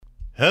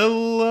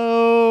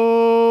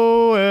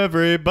Hello,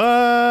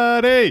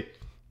 everybody.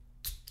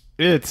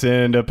 It's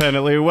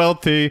Independently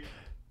Welty.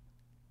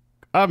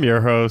 I'm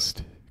your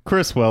host,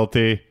 Chris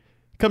Welty,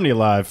 coming to you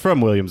live from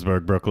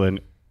Williamsburg,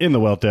 Brooklyn, in the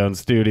Weltdown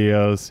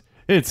Studios.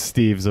 It's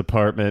Steve's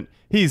apartment.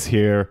 He's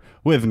here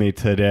with me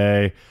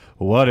today.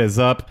 What is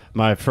up,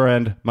 my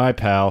friend, my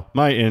pal,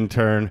 my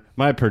intern,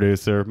 my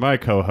producer, my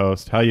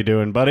co-host? How you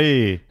doing,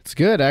 buddy? It's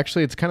good.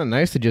 Actually, it's kind of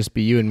nice to just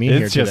be you and me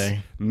here It's just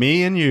today.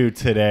 me and you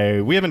today.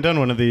 We haven't done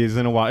one of these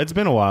in a while. It's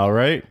been a while,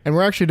 right? And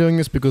we're actually doing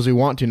this because we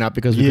want to, not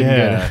because we couldn't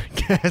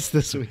get a guest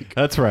this week.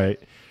 That's right.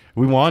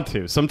 We want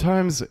to.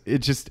 Sometimes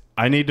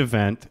I need to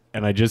vent,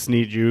 and I just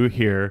need you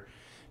here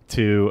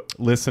to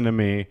listen to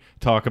me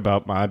talk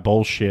about my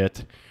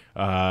bullshit.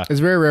 It's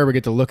very rare we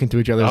get to look into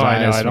each other's eyes.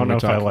 I know. I don't know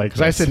if I like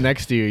because I this. sit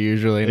next to you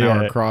usually, and now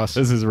we're across.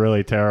 This is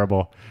really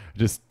terrible.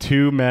 Just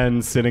two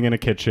men sitting in a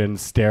kitchen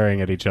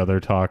staring at each other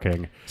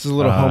talking. This is a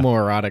little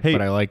homoerotic, hey,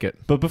 but I like it.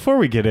 But before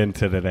we get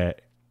into today,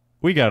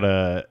 we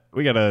gotta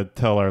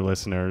tell our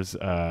listeners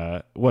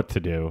what to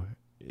do.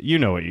 You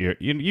know what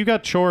you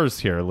got chores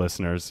here,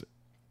 listeners.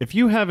 If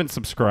you haven't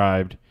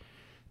subscribed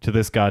to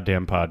this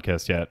goddamn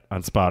podcast yet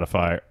on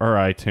Spotify or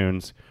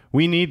iTunes,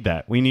 we need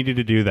that. We need you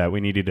to do that. We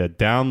need you to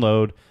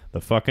download the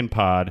fucking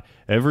pod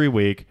every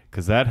week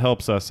because that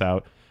helps us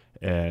out,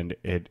 and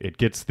it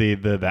gets the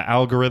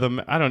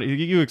algorithm. I don't.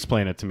 You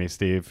explain it to me,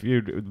 Steve.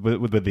 You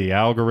with the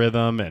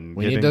algorithm and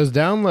we need those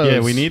downloads.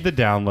 Yeah, we need the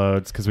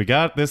downloads because we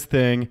got this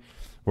thing.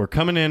 We're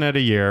coming in at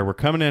a year. We're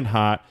coming in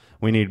hot.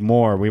 We need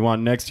more. We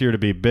want next year to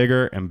be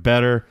bigger and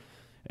better.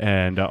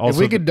 And also, if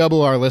we could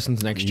double our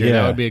listens next year,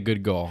 Yeah. that would be a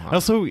good goal.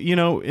 Also,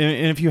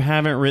 and if you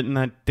haven't written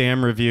that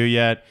damn review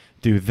yet,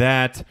 do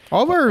that.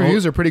 All of our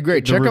reviews are pretty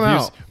great. Check them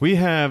out. We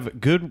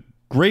have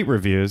great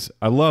reviews.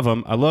 I love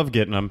them. I love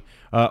getting them.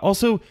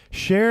 Also,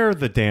 share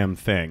the damn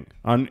thing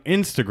on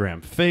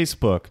Instagram,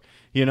 Facebook.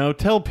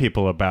 Tell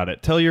people about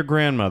it. Tell your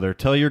grandmother.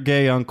 Tell your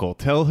gay uncle.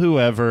 Tell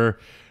whoever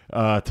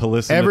to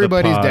listen.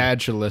 Everybody's to the pod.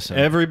 dad should listen.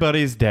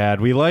 Everybody's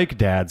dad. We like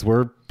dads.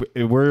 We're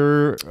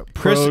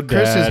pro dad.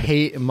 Chris's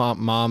hate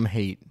mom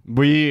hate.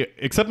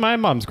 Except my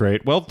mom's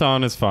great. Well,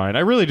 Dawn is fine. I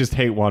really just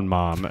hate one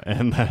mom,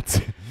 and that's.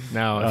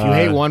 No, if you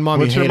hate one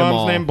mom, you hate them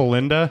all. What's your mom's name?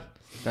 Belinda?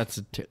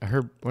 That's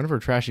one of her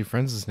trashy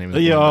friends' name.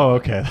 Yeah. Oh,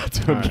 okay. That's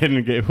what I'm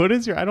getting. What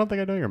is your? I don't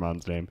think I know your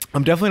mom's name.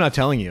 I'm definitely not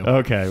telling you.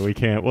 Okay, we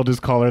can't. We'll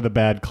just call her the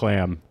bad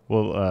clam.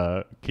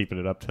 We'll keeping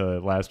it up to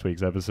last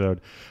week's episode.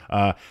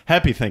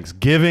 Happy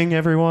Thanksgiving,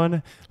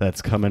 everyone.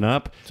 That's coming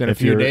up. It's in a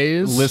few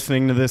days.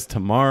 Listening to this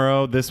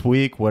tomorrow, this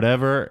week,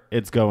 whatever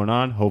it's going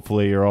on.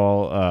 Hopefully, you're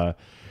all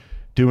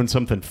doing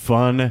something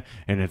fun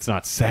and it's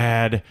not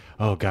sad.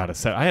 Oh God,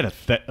 I had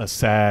a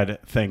sad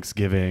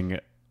Thanksgiving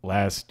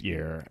last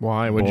year.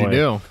 Why? What'd you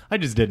do? I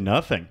just did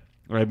nothing.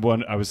 I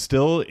was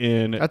still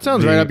in. That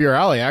sounds right up your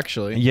alley,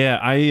 actually. Yeah,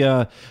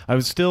 I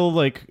was still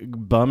like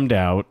bummed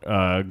out,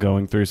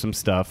 going through some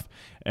stuff,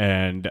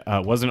 and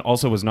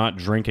was not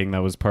drinking.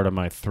 That was part of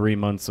my 3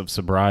 months of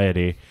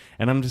sobriety,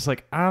 and I'm just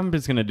like, I'm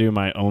just gonna do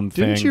my own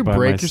thing. Didn't you by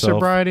break myself. your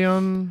sobriety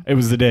on? It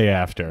was the day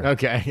after.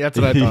 Okay, that's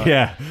what I thought.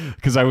 Yeah,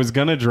 because I was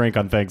gonna drink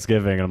on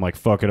Thanksgiving, and I'm like,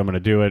 fuck it, I'm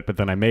gonna do it. But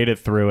then I made it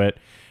through it,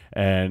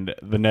 and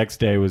the next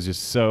day was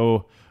just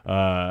so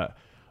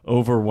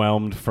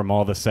overwhelmed from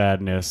all the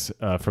sadness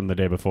from the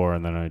day before,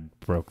 and then I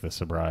broke the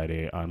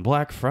sobriety on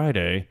Black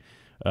Friday.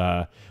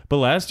 But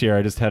last year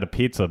I just had a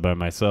pizza by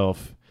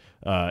myself,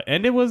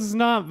 and it was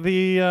not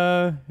the.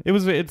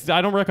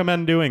 I don't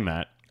recommend doing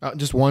that.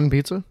 Just one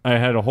pizza? I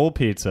had a whole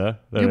pizza.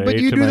 That I but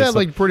ate you to do myself. that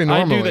like pretty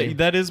normally. I do that.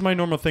 That is my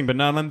normal thing, but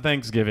not on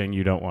Thanksgiving.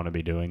 You don't want to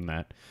be doing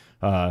that.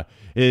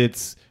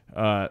 It's.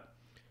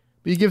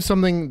 You give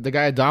the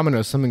guy at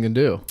Domino's something to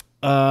do.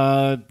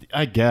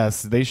 I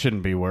guess they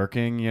shouldn't be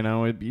working.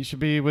 You should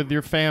be with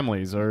your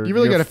families or. You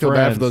really got to feel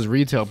bad for those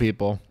retail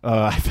people.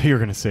 I thought you were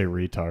gonna say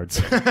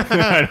retards.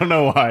 I don't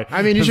know why.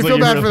 I mean, you should feel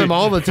bad for them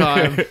all the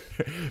time.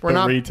 We're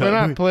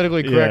not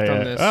politically correct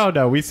on this. Oh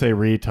no, we say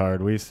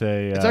retard. We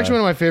say it's actually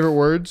one of my favorite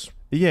words.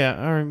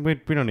 Yeah, all right,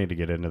 we don't need to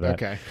get into that.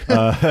 Okay.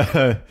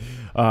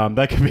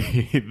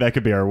 That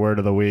could be our word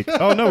of the week.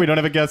 Oh no, we don't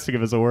have a guest to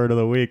give us a word of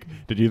the week.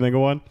 Did you think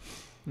of one?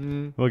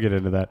 We'll get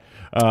into that.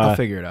 I'll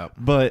figure it out.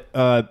 But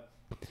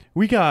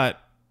we have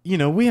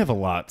a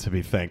lot to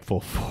be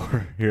thankful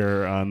for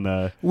here on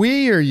the.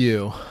 We or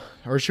you?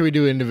 Or should we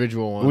do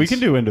individual ones? We can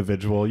do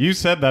individual. You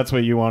said that's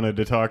what you wanted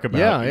to talk about.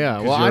 Yeah.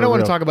 Well, I don't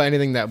want to talk about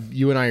anything that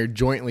you and I are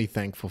jointly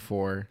thankful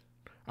for.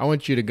 I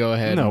want you to go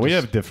ahead. No, we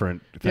have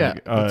different things. Yeah,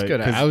 that's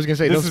good. I was going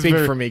to say, don't speak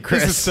for me,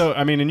 Chris. This is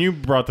and you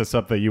brought this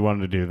up that you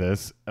wanted to do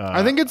this.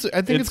 I think it's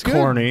good.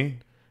 Corny.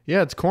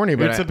 Yeah, it's corny,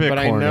 but it's a bit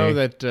corny. I know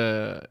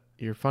that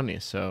you're funny,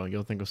 so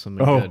you'll think of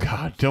something good. Oh,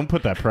 God, don't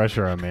put that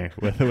pressure on me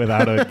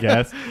without a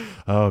guess.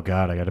 Oh,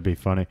 God, I got to be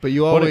funny. But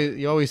you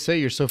always say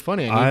you're so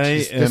funny.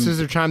 This is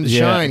your time to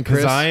shine,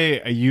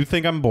 Chris. You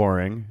think I'm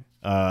boring.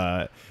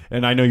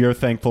 And I know you're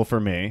thankful for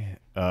me.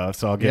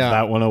 So I'll give Yeah.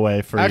 that one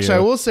away for Actually,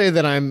 you. I will say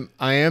that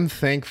I am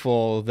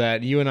thankful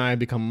that you and I have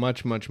become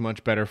much, much,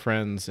 much better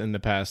friends in the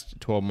past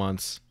 12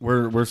 months.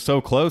 We're so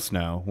close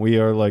now. We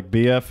are like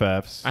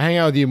BFFs. I hang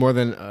out with you more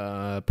than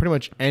pretty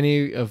much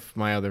any of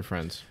my other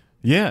friends.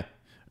 Yeah,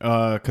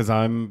 because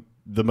I'm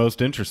the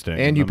most interesting.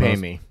 And you the pay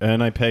most- me.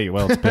 And I pay you.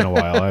 Well, it's been a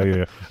while.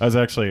 I was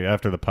actually,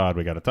 after the pod,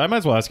 we got it. I might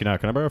as well ask you now.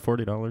 Can I borrow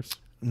 $40?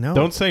 No.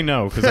 Don't say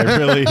no, because I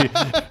really,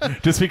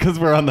 just because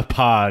we're on the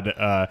pod.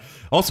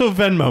 Also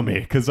Venmo me,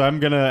 because I'm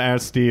going to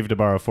ask Steve to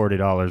borrow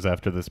 $40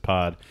 after this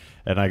pod,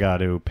 and I got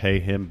to pay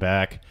him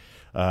back.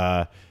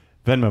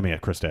 Venmo me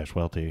at Chris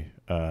Welty,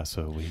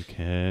 so we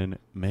can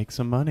make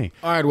some money.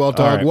 All right, well, dog,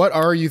 All right. what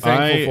are you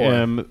thankful for? I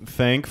am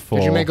thankful.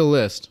 Did you make a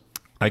list?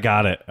 I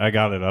got it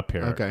up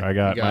here. Okay, I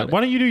got, you got it.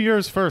 Why don't you do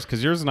yours first?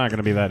 Because yours is not going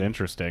to be that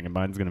interesting, and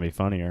mine's going to be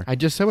funnier. I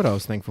just said what I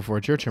was thankful for.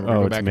 It's your turn. We're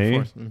Oh, gonna it's go back me?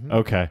 and forth. Mhm.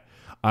 Okay.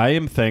 I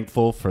am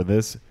thankful for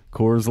this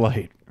Coors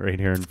Light right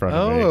here in front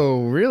of me.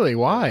 Oh, really?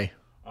 Why?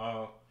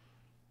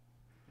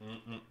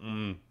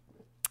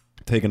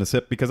 Taking a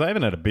sip because I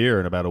haven't had a beer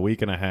in about a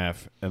week and a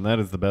half, and that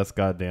is the best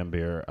goddamn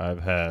beer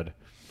I've had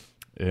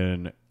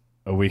in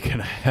a week and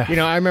a half. You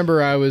know, I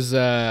remember I was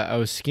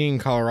skiing in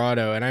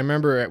Colorado, and I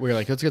remember we were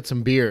like, let's get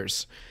some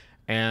beers,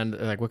 and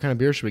they're like, what kind of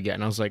beer should we get?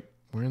 And I was like,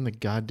 we're in the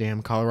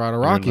goddamn Colorado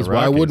in the Rockies.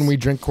 Why Rockies. wouldn't we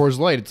drink Coors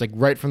Light? It's like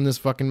right from this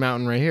fucking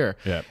mountain right here.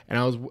 Yeah.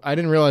 And I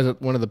didn't realize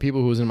that one of the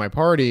people who was in my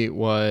party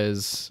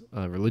was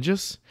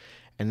religious,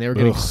 and they were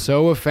getting Ugh.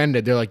 so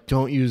offended. They're like,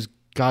 don't use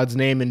God's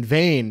name in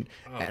vain.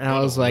 And I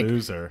what was a like,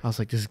 loser.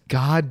 this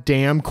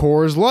goddamn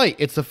Coors Light.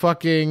 It's the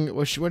fucking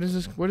what is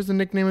this? What is the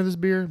nickname of this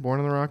beer? Born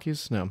in the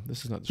Rockies? No,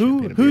 this is not the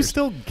champagne of Who beers.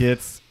 still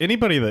gets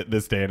anybody that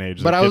this day and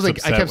age? But that I was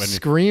gets like, I upset kept when you-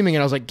 screaming,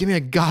 and I was like, give me a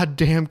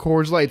goddamn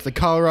Coors Light. It's the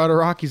Colorado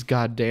Rockies,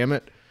 goddamn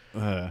it.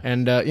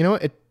 And you know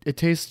what? It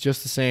tastes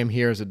just the same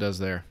here as it does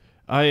there.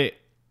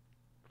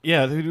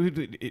 Yeah.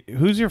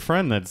 Who's your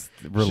friend that's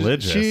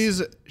religious?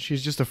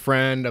 She's just a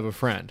friend of a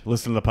friend.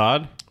 Listen to the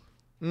pod.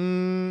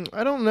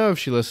 I don't know if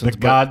she listens. The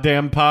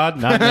goddamn pod.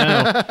 Not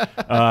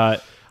now.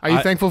 Are you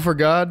thankful for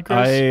God,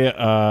 Chris?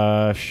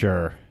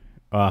 Sure.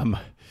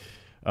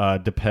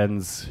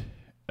 Depends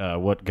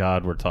what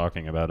God we're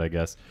talking about, I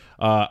guess.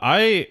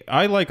 I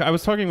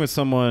was talking with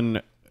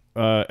someone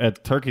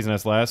at Turkey's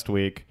Nest last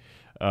week.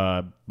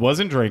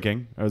 Wasn't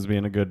drinking. I was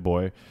being a good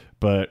boy,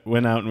 but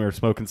went out and we were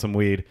smoking some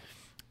weed.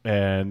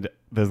 And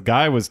this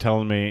guy was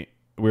telling me,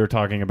 we were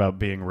talking about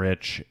being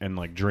rich and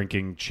like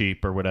drinking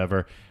cheap or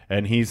whatever.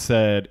 And he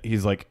said,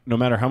 he's like, no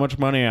matter how much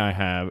money I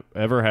have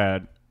ever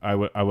had, I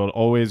will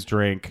always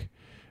drink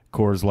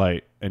Coors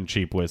Light and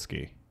cheap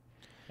whiskey.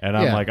 And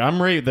I'm Yeah. like,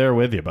 I'm right there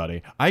with you,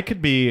 buddy. I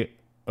could be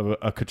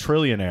a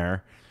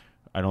quadrillionaire.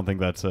 I don't think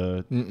that's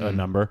a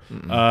number.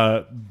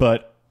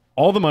 But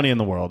all the money in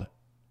the world.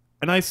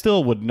 And I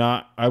still would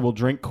not. I will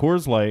drink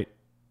Coors Light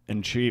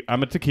and cheap.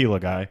 I'm a tequila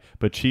guy,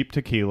 but cheap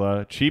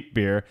tequila, cheap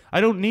beer. I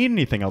don't need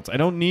anything else. I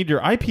don't need your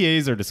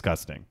IPAs are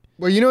disgusting.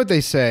 Well, you know what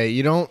they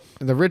say.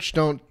 The rich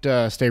don't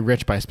stay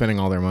rich by spending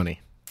all their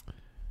money.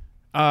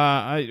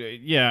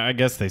 I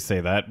guess they say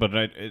that, but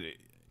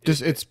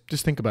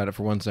Just think about it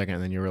for 1 second,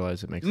 and then you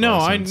realize it makes no, a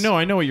lot I of sense. know,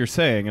 I know what you're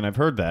saying, and I've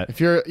heard that. If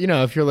you're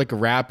like a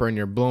rapper and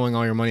you're blowing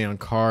all your money on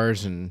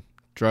cars and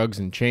drugs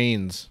and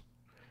chains,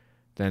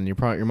 then your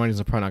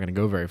money's probably not going to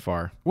go very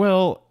far.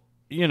 Well,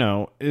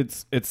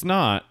 it's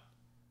not.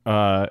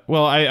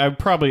 I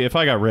probably, if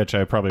I got rich,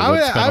 I probably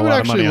would spend a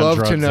lot of money on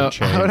drugs and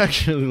chains. I would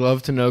actually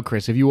love to know,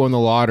 Chris, if you won the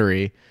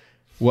lottery,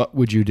 what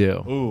would you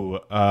do? Ooh,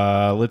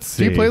 let's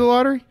see. Do you play the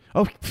lottery?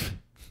 Oh,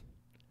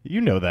 you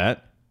know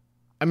that.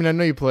 I mean, I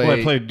know you play.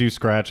 Well, I do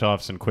scratch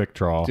offs and quick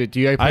draw. Do you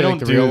play I don't like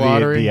the do real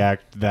lottery?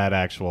 that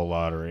actual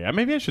lottery.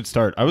 Maybe I should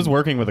start. I was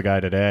working with a guy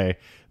today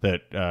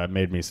that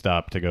made me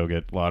stop to go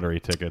get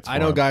lottery tickets. I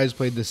know guys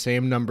played the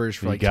same numbers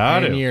for like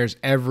gotta. 10 years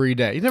every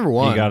day. You never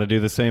won. You got to do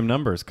the same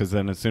numbers because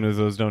then as soon as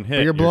those don't hit,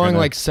 But you're blowing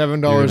like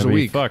 $7 you're a gonna be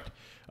week. Fucked.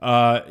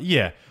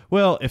 Yeah.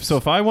 Well,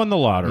 if I won the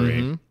lottery,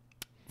 Mm-hmm.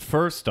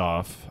 first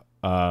off,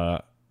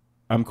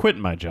 I'm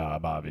quitting my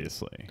job.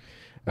 Obviously.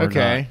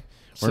 Okay.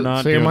 We're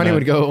not So your doing money that.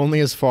 would go only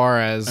as far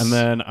as. And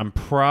then I'm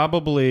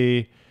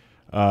probably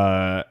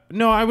no,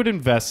 I would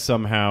invest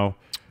somehow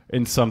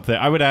in something.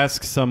 I would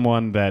ask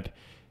someone that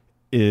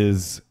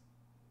is.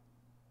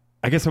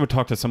 I guess I would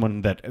talk to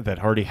someone that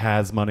already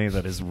has money,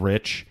 that is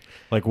rich,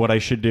 like what I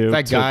should do.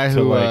 that guy to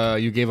who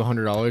like, you gave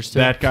 $100 to.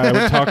 that guy. I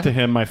would talk to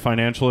him, my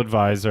financial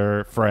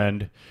advisor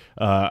friend.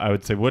 I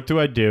would say, what do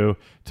I do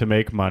to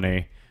make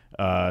money,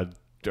 or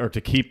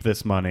to keep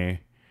this money,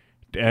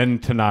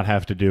 and to not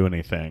have to do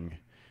anything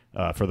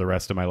for the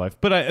rest of my life?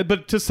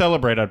 But to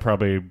celebrate, I'd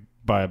probably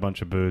buy a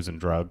bunch of booze and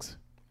drugs.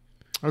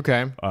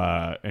 Okay.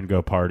 And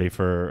go party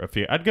for a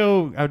few. I'd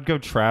go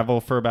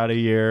travel for about a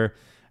year.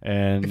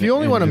 And If you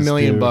only and won $1 just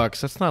million do- bucks,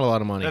 that's not a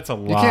lot of money. that's a You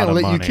lot can't of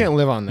li- money. You can't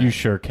live on that. You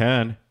sure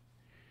can.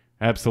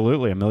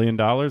 Absolutely, $1 million.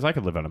 I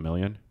could live on $1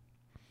 million.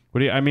 What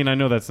do you? I mean, I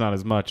know that's not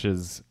as much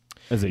as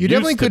it You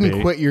definitely used to couldn't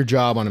be. quit your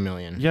job on $1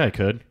 million. Yeah, I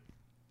could.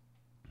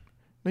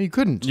 No, you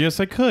couldn't. Yes,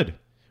 I could.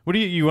 What do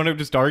you want to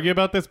just argue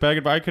about this?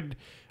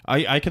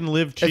 I can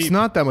live cheap. It's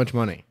not that much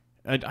money.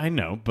 I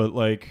know, but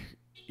like,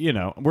 you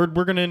know, we're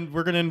gonna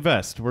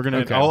invest.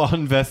 Okay. I'll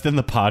invest in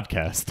the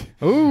podcast.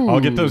 Ooh. I'll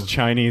get those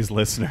Chinese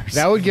listeners.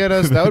 That would get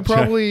us. That would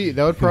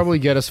probably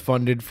get us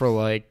funded for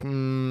like 3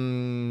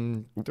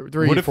 or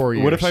 4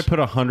 years. What if I put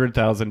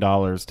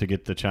 $100,000 to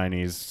get the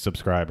Chinese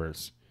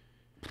subscribers?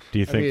 Do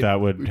you think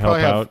that would help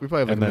out? We probably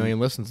have like And a million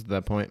listens at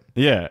that point.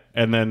 Yeah,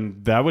 and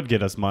then that would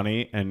get us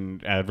money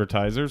and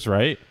advertisers,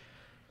 right?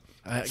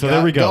 So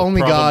there we go.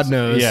 Only God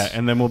knows. Yeah,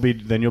 and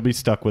then you'll be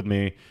stuck with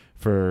me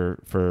for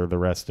the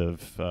rest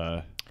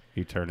of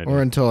eternity,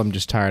 Or until I'm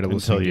just tired of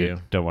until listening to you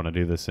you. don't want to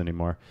do this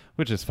anymore,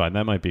 which is fine.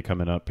 That might be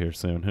coming up here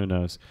soon. Who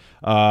knows?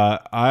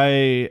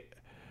 You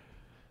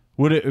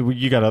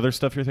got other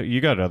stuff you're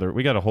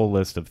we got a whole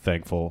list of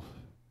thankful.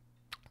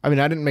 I mean,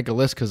 I didn't make a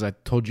list because I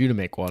told you to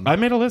make one. I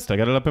made a list. I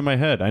got it up in my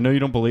head. I know you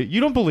don't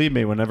believe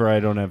me whenever I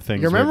don't have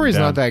things. Your memory's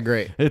written not down. that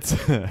great. It's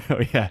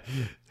oh yeah.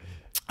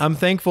 I'm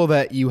thankful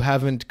that you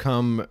haven't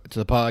come to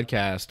the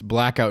podcast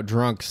blackout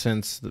drunk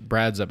since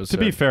Brad's episode.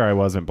 To be fair, I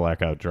wasn't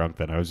blackout drunk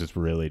then. I was just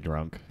really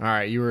drunk. All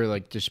right, you were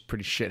like just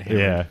pretty shit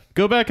hammered. Yeah.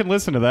 Go back and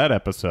listen to that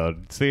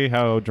episode. See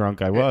how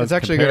drunk I was. It's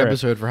actually a Compare good it.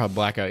 episode for how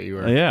blackout you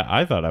were. Yeah,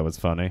 I thought I was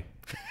funny.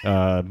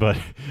 But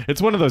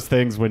it's one of those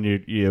things when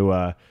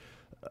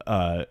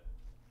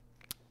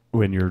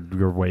when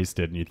you're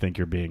wasted and you think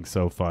you're being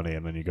so funny,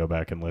 and then you go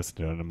back and listen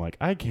to it, and I'm like,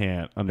 I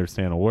can't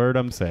understand a word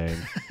I'm saying.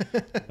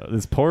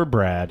 This poor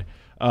Brad.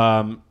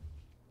 Well,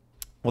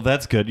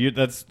 that's good.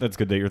 That's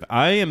good that you're.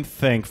 I am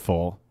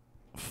thankful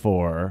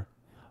for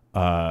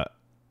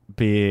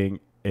being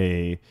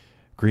a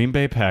Green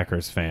Bay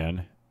Packers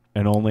fan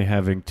and only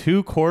having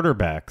 2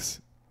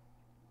 quarterbacks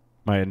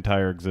my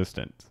entire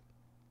existence.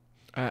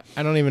 I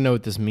don't even know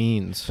what this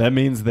means. That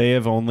means they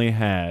have only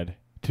had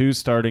 2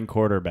 starting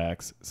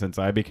quarterbacks since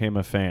I became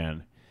a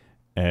fan,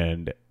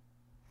 and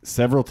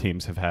several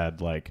teams have had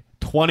like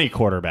 20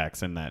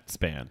 quarterbacks in that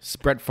span. Is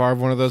Brett Favre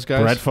one of those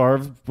guys? Brett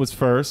Favre was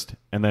first,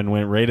 and then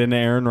went right into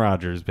Aaron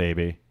Rodgers,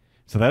 baby.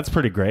 So that's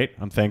pretty great.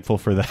 I'm thankful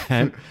for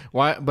that.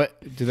 Why?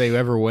 But do they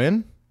ever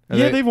win?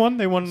 They've won.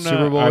 They won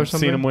Super Bowl or I've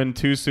something? seen them win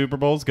 2 Super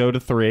Bowls, go to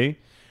 3,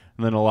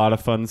 and then a lot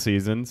of fun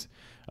seasons.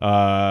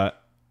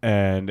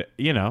 And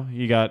you know,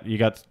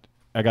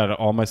 I got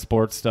all my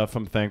sports stuff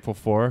I'm thankful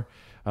for.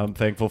 I'm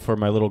thankful for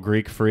my little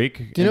Greek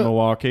freak in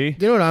Milwaukee.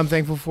 Do you know what I'm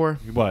thankful for?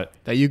 What?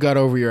 That you got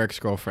over your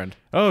ex-girlfriend.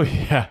 Oh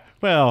yeah.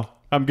 Well,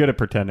 I'm good at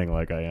pretending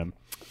like I am.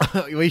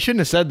 Well, you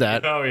shouldn't have said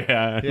that. Oh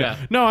yeah. Yeah.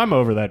 No, I'm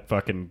over that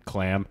fucking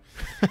clam.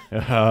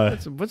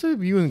 What's up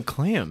with you and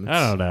Clam?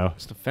 I don't know.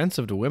 It's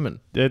offensive to women.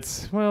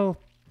 It's no.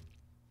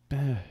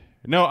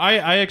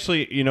 I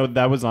actually, you know,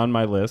 that was on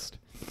my list.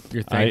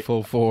 You're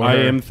thankful for. I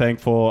am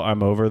thankful.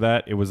 I'm over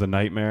that. It was a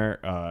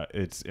nightmare.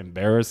 It's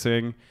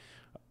embarrassing.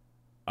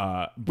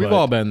 We've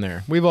all been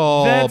there. We've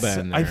all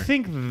been there. I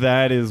think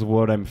that is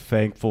what I'm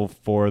thankful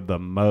for the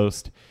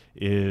most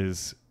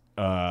is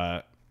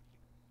that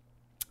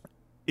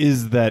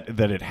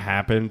it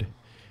happened,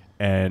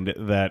 and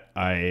that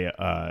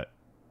I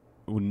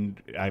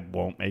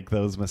won't make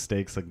those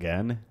mistakes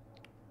again.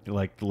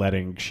 Like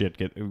letting shit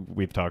get.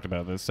 We've talked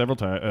about this several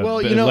times.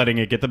 Well, you know, letting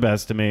it get the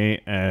best of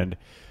me, and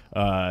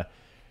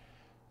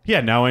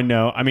yeah, now I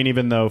know. I mean,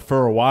 even though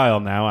for a while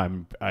now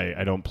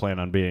I don't plan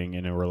on being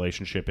in a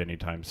relationship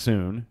anytime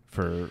soon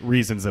for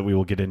reasons that we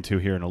will get into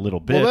here in a little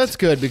bit. Well, that's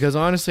good because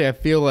honestly, I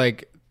feel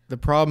like the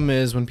problem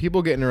is when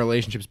people get into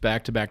relationships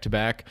back to back to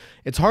back,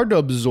 it's hard to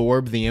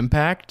absorb the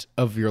impact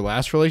of your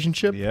last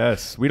relationship.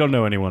 Yes, we don't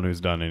know anyone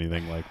who's done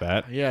anything like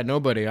that. Yeah,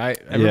 nobody.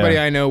 Everybody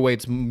I know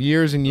waits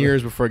years and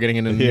years before getting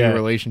into new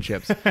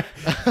relationships.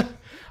 But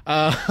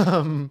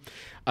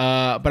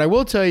I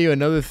will tell you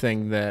another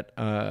thing that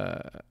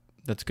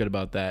that's good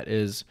about that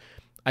is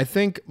I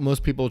think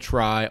most people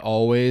try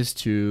always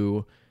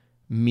to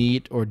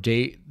meet or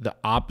date the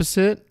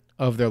opposite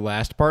of their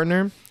last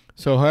partner.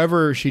 So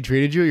however she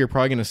treated you, you're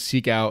probably going to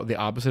seek out the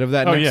opposite of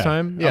that next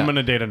time. Yeah. I'm going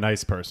to date a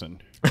nice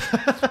person. Like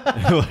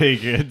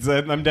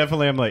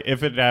I'm like,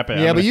 if it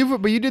happened. Yeah, but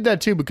you did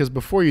that too because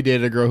before you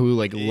dated a girl who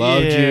like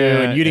loved you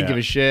and you didn't give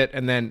a shit,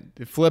 and then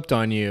it flipped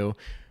on you,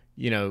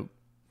 you know,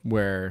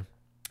 where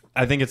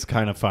I think it's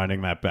kind of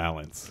finding that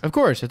balance. Of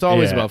course, it's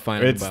always about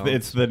finding the balance.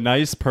 It's the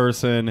nice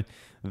person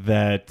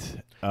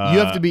that you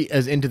have to be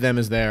as into them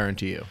as they are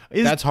into you.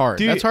 That's hard.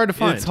 That's hard to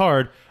find. It's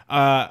hard.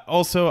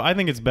 Also, I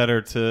think it's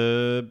better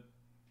to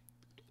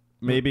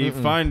maybe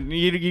find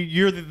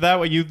you're that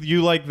way.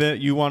 You like that.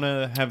 You want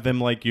to have them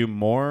like you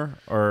more,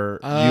 or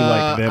you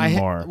like them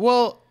more.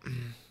 Well,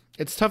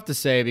 it's tough to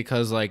say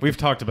because like we've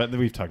talked about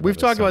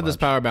this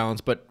power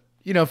balance, but.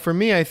 You know, for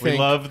me, I think... We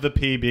love the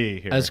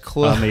PB here on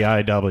the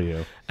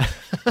IW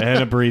and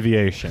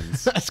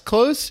abbreviations. As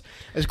close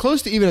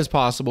to even as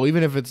possible,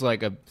 even if it's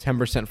like a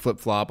 10%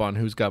 flip-flop on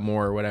who's got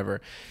more or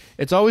whatever.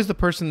 It's always the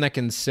person that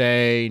can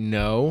say,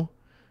 no,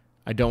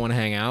 I don't want to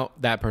hang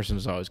out. That person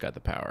has always got the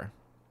power.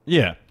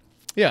 Yeah.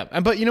 Yeah,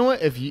 but you know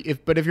what? If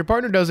your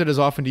partner does it as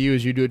often to you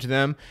as you do it to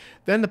them,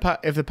 then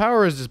if the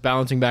power is just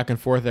balancing back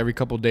and forth every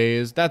couple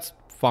days, that's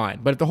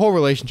fine. But if the whole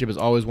relationship is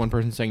always one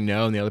person saying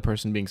no and the other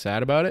person being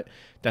sad about it,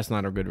 that's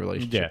not a good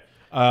relationship.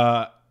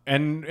 Yeah.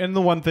 And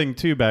the one thing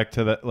too, back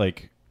to that,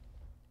 like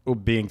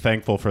being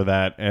thankful for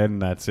that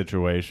and that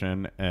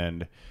situation,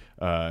 and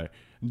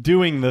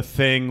doing the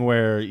thing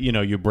where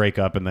you break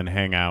up and then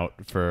hang out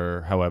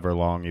for however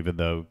long, even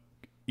though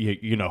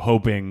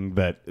hoping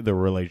that the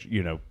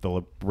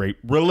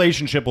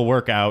relationship will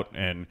work out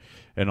and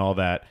all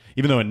that,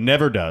 even though it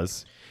never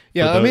does.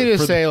 Yeah, let me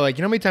just say, like,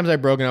 how many times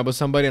I've broken up with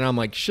somebody and I'm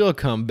like, she'll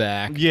come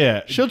back.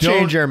 Yeah. She'll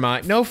change her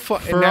mind. No,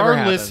 for it never our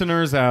happened.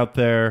 listeners out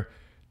there,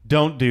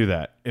 don't do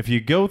that. If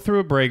you go through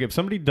a breakup, if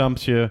somebody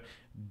dumps you,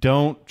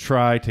 don't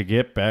try to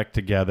get back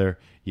together.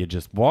 You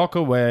just walk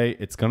away.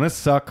 It's going to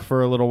suck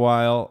for a little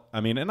while.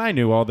 I mean, and I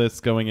knew all this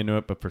going into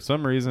it, but for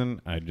some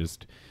reason, I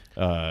just,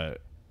 I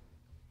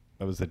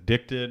was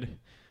addicted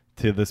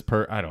to this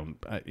whatever.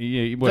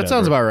 That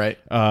sounds about right.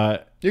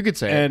 You could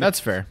say it. That's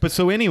fair. But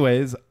so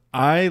anyways,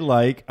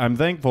 I'm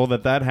thankful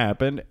that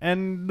happened,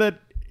 and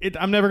that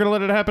I'm never going to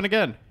let it happen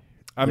again.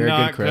 I'm Very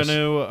not good,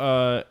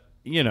 going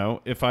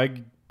to,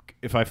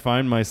 if I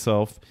find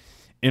myself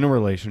in a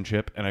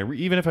relationship, and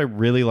even if I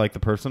really like the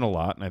person a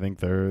lot, and I think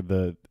they're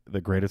the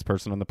greatest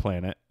person on the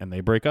planet, and they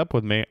break up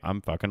with me,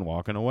 I'm fucking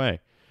walking away,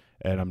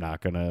 and I'm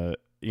not going to,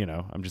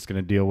 I'm just going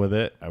to deal with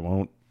it. I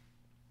won't.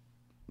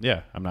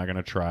 Yeah, I'm not going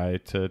to try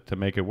to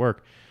make it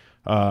work.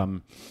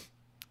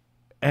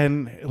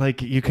 And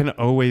like, you can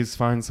always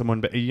find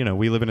someone,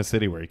 we live in a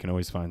city where you can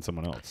always find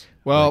someone else.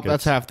 Well, like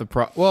that's half the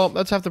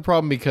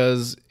problem,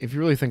 because if you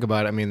really think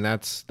about it, I mean,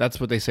 that's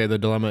what they say the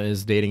dilemma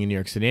is dating in New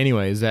York City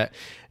anyway, is that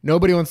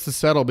nobody wants to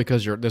settle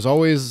because there's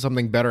always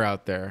something better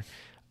out there.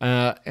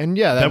 And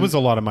yeah, that was a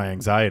lot of my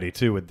anxiety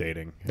too with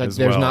dating. That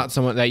there's not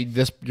someone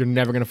you're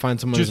never going to find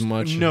someone as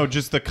much. No,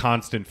 just the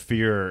constant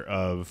fear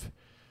of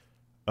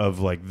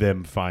like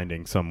them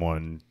finding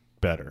someone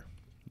better.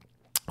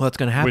 Well, that's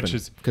going to happen, which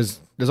is because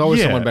there's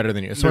always someone better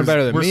than you. Someone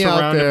better than me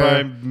out there. We're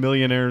surrounded by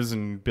millionaires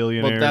and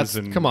billionaires.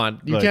 Well, come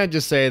on, you can't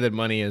just say that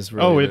money is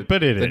really the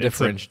big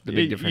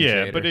differentiator.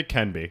 Yeah, but it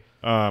can be,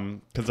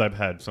 because I've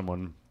had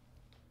someone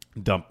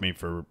dump me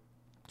for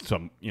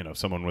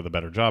someone with a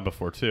better job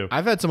before too.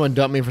 I've had someone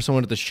dump me for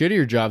someone with a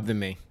shittier job than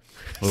me.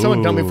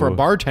 Someone dumped me for a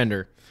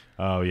bartender.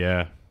 Oh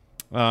yeah.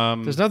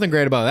 There's nothing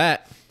great about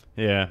that.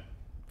 Yeah.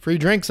 Free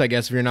drinks, I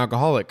guess, if you're an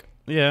alcoholic.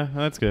 Yeah,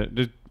 that's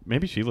good.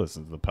 Maybe she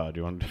listens to the pod.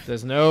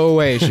 There's no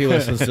way she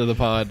listens to the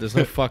pod. There's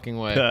no fucking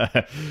way.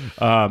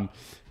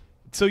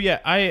 So yeah,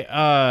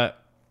 I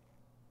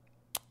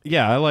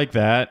like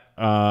that.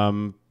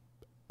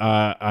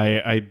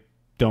 I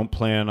don't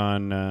plan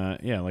on.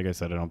 Like I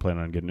said, I don't plan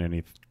on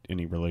getting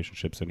any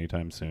relationships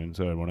anytime soon.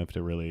 So I won't have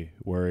to really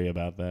worry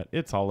about that.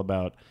 It's all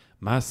about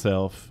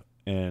myself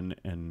and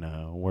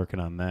working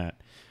on that.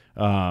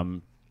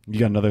 You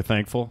got another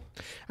thankful?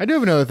 I do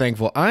have another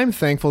thankful. I'm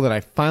thankful that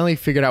I finally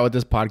figured out what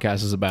this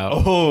podcast is about.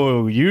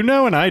 Oh,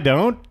 and I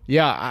don't?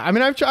 Yeah, I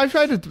mean, I've tried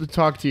to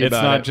talk to you about it.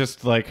 It's not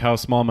just like how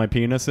small my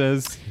penis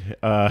is.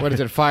 What is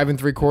it, 5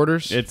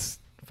 3/4? It's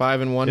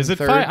 5 1/3. Is it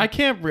 5? I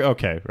can't.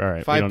 Okay, all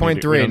right.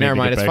 5.3. Never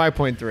mind. It's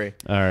 5.3.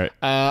 All right.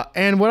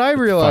 And what I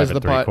realized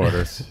what I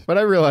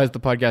realized the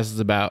podcast is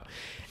about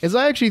is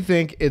I actually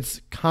think it's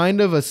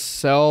kind of a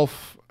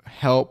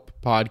self-help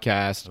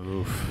podcast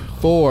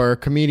for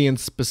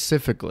comedians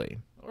specifically.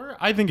 Or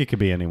I think it could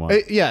be anyone.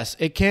 Yes,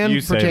 it can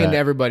pertain to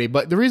everybody.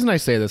 But the reason I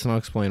say this, and I'll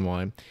explain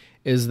why,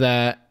 is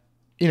that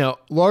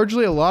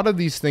largely a lot of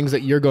these things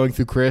that you're going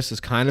through, Chris, is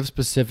kind of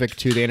specific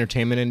to the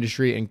entertainment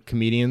industry and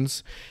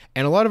comedians.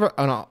 And a lot of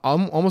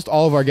almost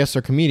all of our guests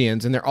are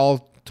comedians, and they're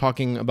all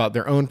talking about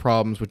their own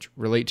problems, which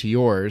relate to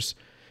yours.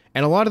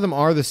 And a lot of them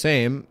are the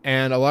same,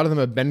 and a lot of them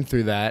have been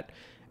through that.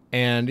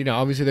 And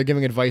obviously they're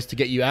giving advice to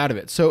get you out of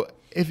it. So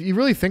if you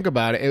really think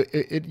about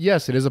it,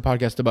 yes, it is a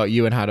podcast about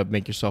you and how to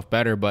make yourself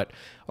better. But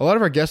a lot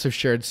of our guests have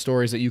shared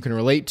stories that you can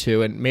relate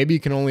to, and maybe you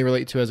can only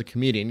relate to as a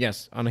comedian.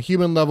 Yes, on a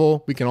human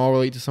level, we can all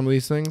relate to some of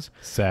these things.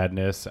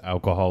 Sadness,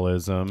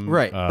 alcoholism.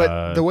 Right.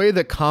 But the way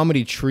that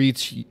comedy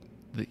treats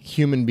the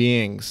human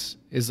beings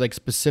is like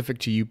specific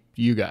to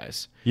you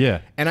guys.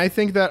 Yeah. And I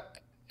think that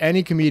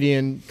any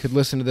comedian could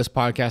listen to this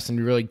podcast and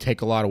really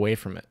take a lot away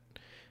from it.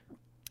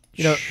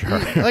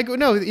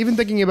 Sure. Even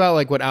thinking about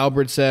like what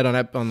Albert said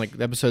on like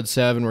episode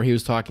 7, where he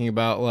was talking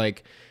about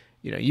like,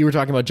 you were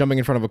talking about jumping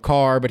in front of a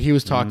car, but he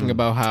was talking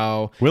about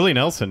how Willie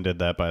Nelson did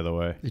that, by the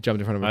way. He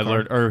jumped in front of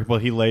a car.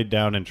 He laid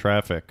down in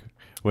traffic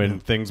when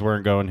things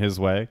weren't going his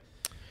way.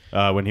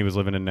 When he was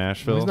living in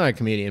Nashville. He's not a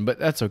comedian, but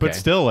that's okay. But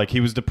still, like,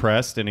 he was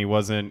depressed and he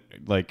wasn't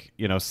like,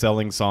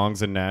 selling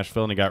songs in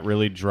Nashville, and he got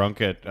really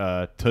drunk at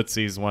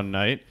Tootsie's one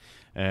night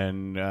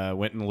and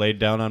went and laid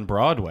down on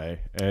Broadway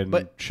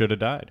and should have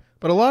died.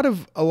 But a lot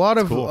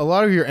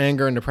of your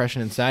anger and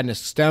depression and sadness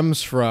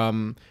stems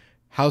from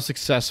how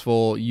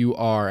successful you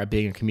are at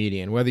being a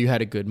comedian, whether you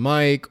had a good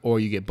mic or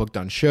you get booked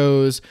on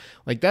shows.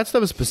 Like that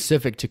stuff is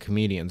specific to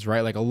comedians,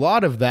 right? Like a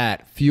lot of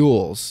that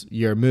fuels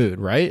your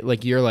mood, right?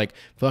 Like you're like,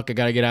 fuck, I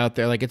gotta get out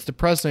there. Like it's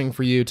depressing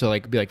for you to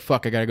like be like,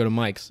 fuck, I gotta go to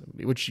mics,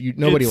 which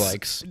nobody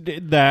likes.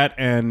 That,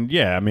 and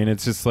yeah, I mean,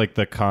 it's just like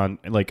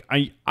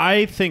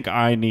I think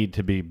I need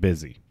to be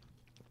busy.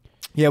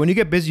 Yeah, when you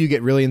get busy, you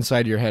get really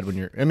inside your head when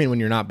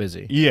you're not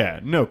busy.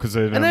 Yeah, no, because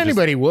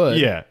anybody would.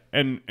 Yeah,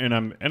 and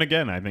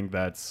again, I think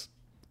that's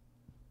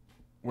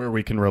where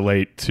we can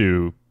relate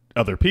to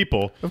other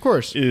people. Of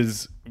course,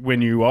 is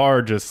when you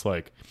are just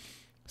like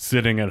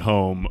sitting at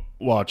home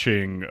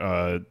watching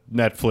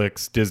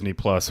Netflix, Disney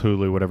Plus,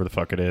 Hulu, whatever the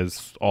fuck it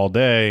is, all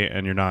day,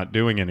 and you're not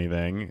doing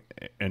anything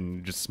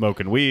and just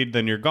smoking weed.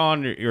 Then you're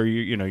gone, or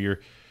you're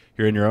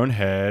in your own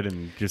head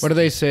and just. What do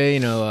they say?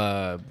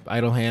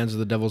 Idle hands are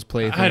the devil's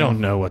plaything. I don't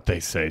know what they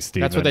say,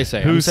 Steve. That's what they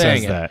say. Who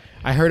says that?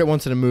 I heard it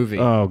once in a movie.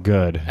 Oh,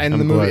 good. And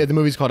the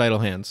movie's called Idle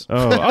Hands.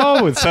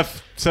 With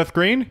Seth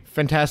Green?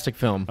 Fantastic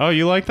film. Oh,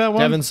 you like that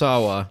one? Devin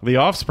Sawa. The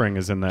Offspring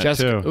is in that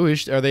too. Ooh,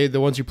 are they the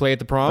ones you play at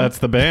the prom? That's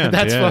the band.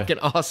 That's yeah. fucking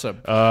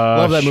awesome.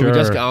 Love that movie. Sure.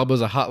 Jessica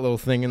Alba's a hot little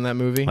thing in that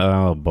movie.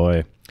 Oh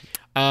boy.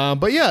 But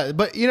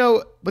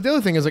the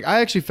other thing is like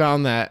I actually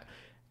found that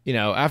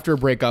after a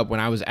breakup when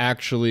I was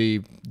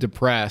actually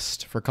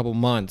depressed for a couple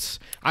months,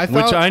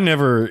 which I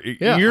never.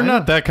 Yeah, you're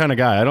not that kind of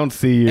guy. I don't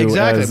see you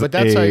exactly. as but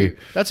that's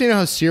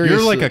how serious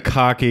you're like a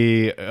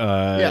cocky,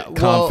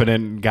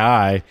 confident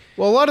guy.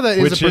 Well, a lot of that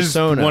is which a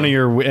persona. Is one of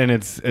your, and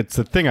it's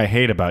a thing I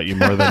hate about you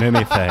more than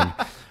anything.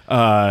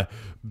 But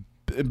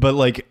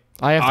like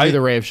I have to be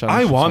the ray of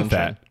sunshine. I want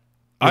that.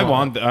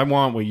 I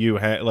want what you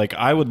had. Like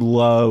I would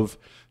love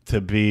to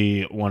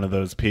be one of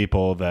those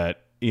people that.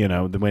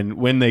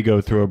 When they go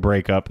through a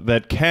breakup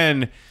that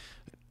can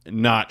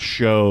not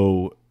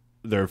show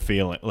their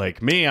feeling.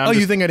 Like me,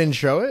 you think I didn't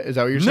show it? Is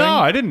that what you're saying? No,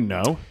 I didn't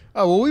know.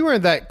 Oh, well, we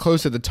weren't that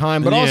close at the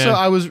time, but also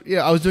I was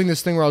doing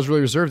this thing where I was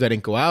really reserved. I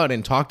didn't go out, I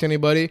didn't talk to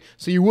anybody,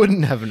 so you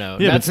wouldn't have known.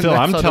 Yeah, but still,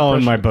 I'm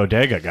telling my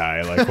bodega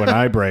guy, like when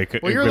I break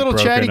well, you're a little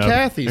chatty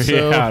Cathy,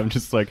 so yeah, I'm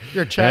just like,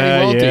 you're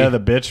chatty Welty. Yeah, the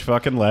bitch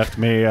fucking left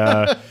me.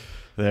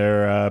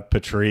 They're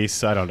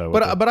Patrice. I don't know.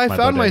 But I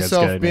found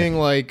myself being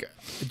like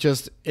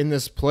just in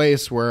this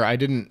place where I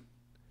didn't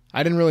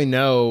really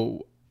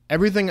know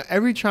everything.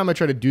 Every time I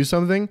tried to do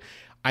something,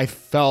 I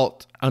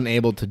felt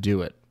unable to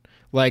do it.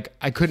 Like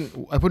I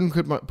couldn't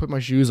put my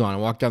shoes on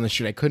and walk down the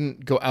street. I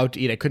couldn't go out to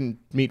eat. I couldn't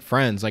meet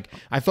friends. Like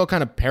I felt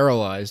kind of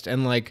paralyzed.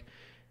 And like,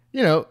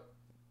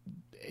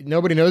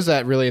 nobody knows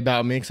that really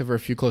about me except for a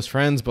few close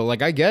friends. But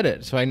like I get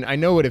it. So I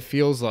know what it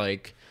feels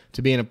like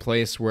to be in a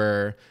place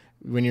where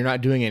when you're not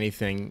doing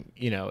anything,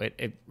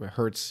 it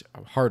hurts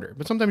harder.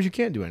 But sometimes you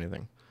can't do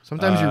anything.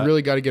 Sometimes you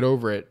really got to get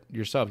over it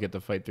yourself. Get to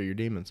fight through your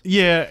demons.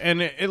 Yeah,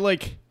 and it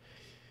like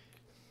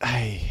I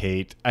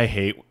hate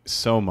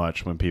so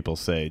much when people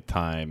say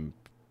time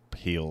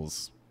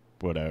heals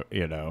whatever.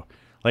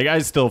 Like I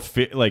still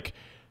feel like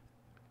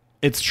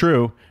it's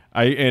true.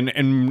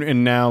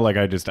 And now like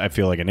I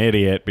feel like an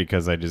idiot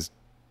because I just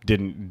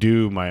didn't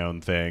do my own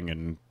thing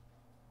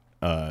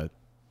and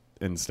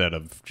instead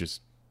of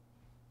just.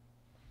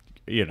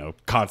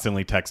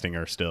 Constantly texting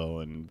her still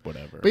and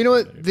whatever. But you know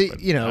what?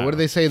 What do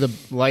they say? The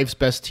life's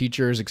best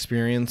teacher is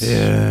experience.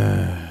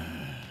 Yeah.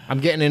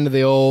 I'm getting into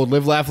the old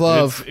live, laugh,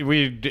 love.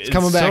 It's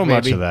coming back, so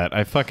much baby. of that.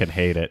 I fucking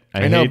hate it.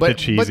 I know, hate the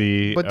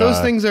cheesy. But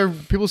those things are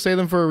people say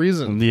them for a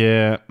reason.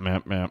 Yeah.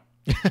 Map.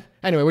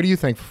 Anyway, what are you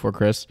thankful for,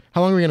 Chris?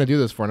 How long are we going to do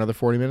this for? Another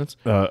 40 minutes?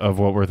 Of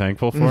what we're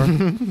thankful for?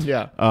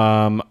 Yeah.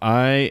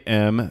 I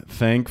am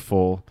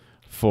thankful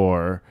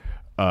for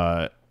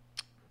my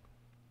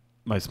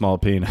small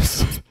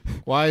penis.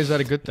 Why is that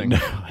a good thing? No.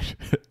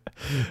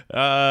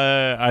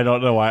 I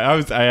don't know why.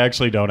 I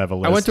actually don't have a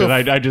list.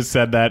 I just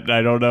said that.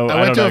 I don't know.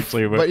 I don't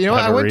actually. But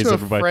I went to a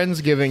reason,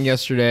 Friendsgiving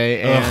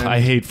yesterday, and I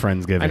hate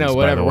Friendsgiving. I know.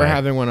 Whatever. We're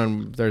having one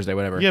on Thursday.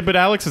 Whatever. Yeah, but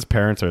Alex's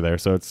parents are there,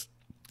 so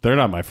they're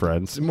not my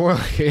friends. It's more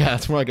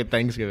like a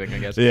Thanksgiving, I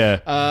guess. Yeah.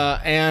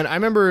 And I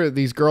remember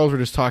these girls were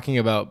just talking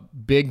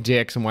about big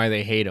dicks and why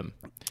they hate them.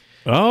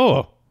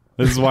 Oh,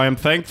 this is why I'm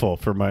thankful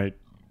for my.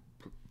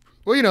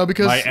 Well,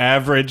 because my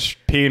average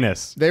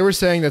penis. They were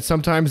saying that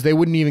sometimes they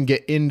wouldn't even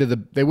get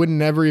they would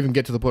never even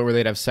get to the point where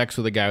they'd have sex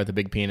with a guy with a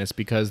big penis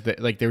because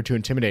they were too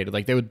intimidated.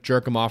 Like they would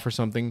jerk him off or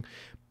something,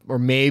 or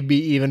maybe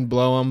even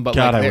blow him. But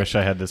God, I wish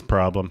I had this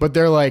problem. But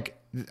they're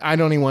like, I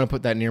don't even want to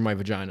put that near my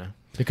vagina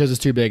because it's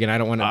too big and I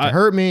don't want it to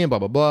hurt me and blah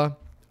blah blah.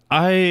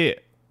 I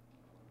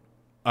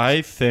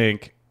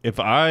think if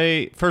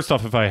I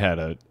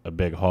had a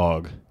big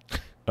hog,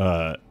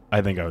 I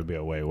think I would be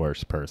a way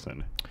worse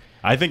person.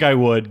 I think I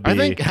would be. I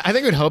think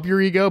it would help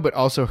your ego, but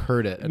also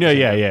hurt it.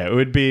 Yeah. It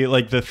would be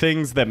like the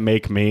things that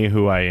make me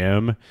who I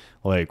am,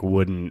 like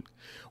wouldn't.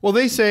 Well,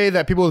 they say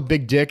that people with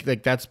big dick,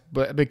 like that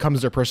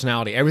becomes their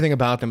personality. Everything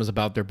about them is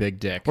about their big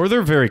dick. Or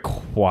they're very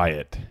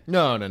quiet.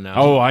 No.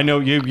 Oh, I know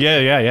you.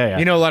 Yeah.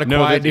 You know a lot of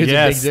quiet dudes with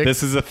big dicks?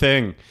 This is a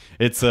thing.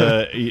 It's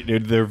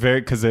they're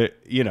very because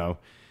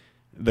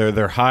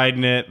they're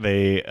hiding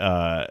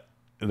it.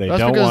 They That's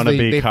don't because want to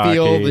be they cocky.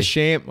 feel the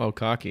shame. Oh,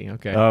 cocky.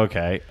 Okay.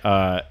 Okay.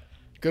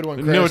 Good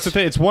one, Chris.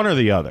 No, it's one or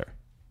the other.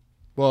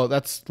 Well,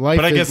 that's life.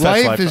 But I guess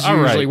life that's is All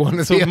usually right. one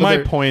of so the my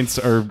other. points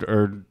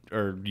are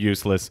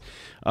useless.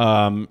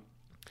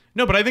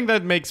 No, but I think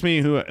that makes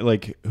me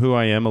who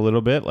I am a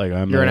little bit. Like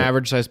You're an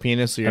average sized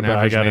penis, so you're an but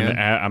average man.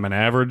 I'm an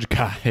average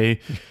guy.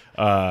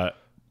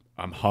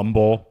 I'm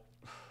humble.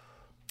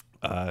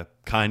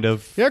 Kind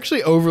of. You're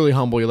actually overly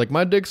humble. You're like,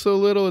 my dick's so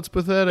little, it's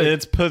pathetic.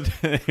 It's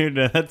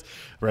that's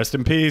rest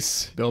in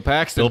peace, Bill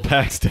Paxton. Bill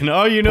Paxton.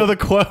 Oh, you know the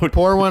quote.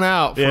 Pour one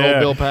out for old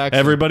Bill Paxton.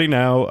 Everybody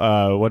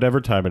now, whatever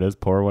time it is,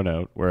 pour one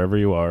out wherever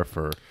you are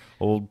for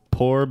old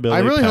poor Billy. I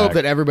really hope Pack.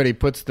 that everybody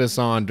puts this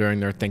on during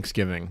their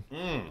Thanksgiving.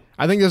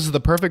 I think this is the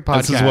perfect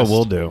podcast. This is what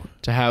we'll do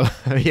to have.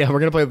 Yeah, we're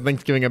gonna play the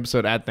Thanksgiving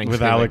episode at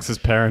Thanksgiving with Alex's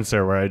parents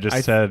there, where I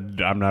just said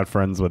I'm not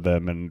friends with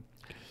them, and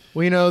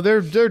well, you know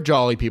they're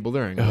jolly people.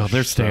 They're English.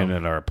 they're staying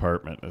in our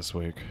apartment this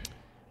week.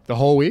 The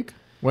whole week.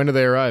 When do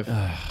they arrive?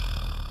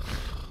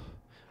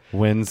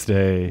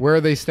 Wednesday. Where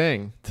are they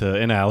staying?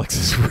 In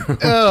Alex's room.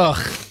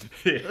 Ugh.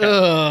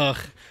 Ugh.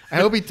 I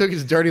hope he took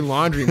his dirty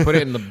laundry and put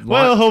it in the.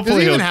 Well, hopefully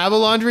does he even he'll- have a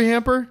laundry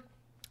hamper?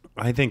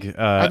 I think.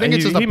 I think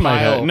it's just a he might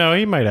pile. have,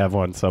 he might have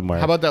one somewhere.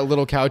 How about that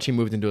little couch he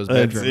moved into his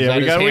It's- bedroom? Is yeah,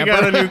 that we his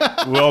got a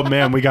hamper? new. Well,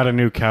 man, we got a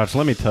new couch.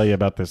 Let me tell you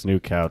about this new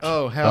couch.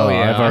 Oh hell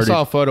yeah! I've already, I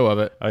saw a photo of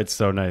it. It's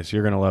so nice.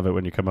 You're gonna love it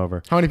when you come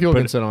over. How many people But-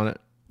 can sit on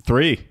it?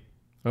 3.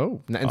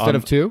 Oh, instead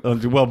of 2.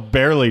 Well,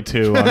 barely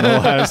 2 on the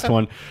last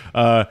one.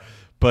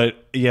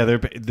 But yeah,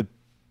 the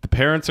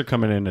parents are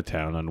coming into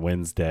town on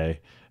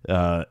Wednesday,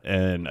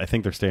 and I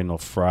think they're staying till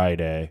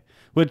Friday,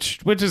 which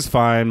is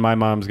fine. My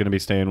mom's going to be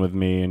staying with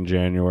me in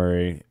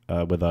January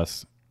with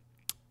us,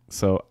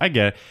 so I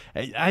get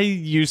it. I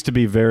used to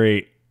be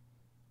very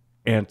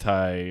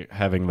anti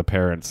having the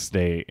parents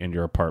stay in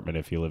your apartment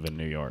if you live in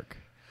New York,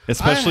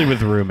 especially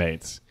with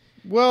roommates.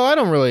 Well, I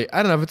don't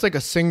know. If it's like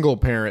a single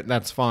parent,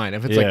 that's fine.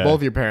 If it's Yeah. like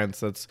both your parents,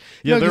 that's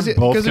Yeah, they're both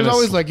because there's gonna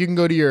always like you can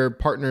go to your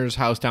partner's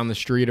house down the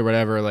street or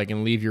whatever, like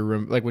and leave your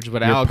room, like which is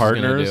what Your Alex is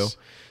gonna do. partners?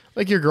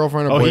 Like your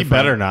girlfriend or Oh, boyfriend. he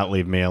better not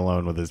leave me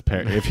alone with his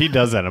parents. If he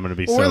does that, I'm going to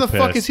be Well, so where the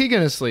fuck pissed. is he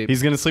gonna sleep?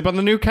 He's going to sleep on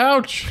the new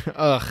couch.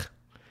 Ugh.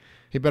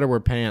 He better wear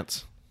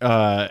pants.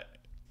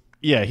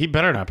 Yeah, he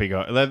better not be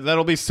going.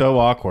 That'll be so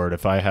awkward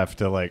if I have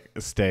to like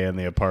stay in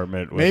the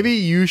apartment. With, Maybe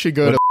you should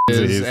go to his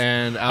Z's.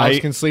 and Alex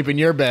can sleep in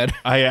your bed.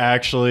 I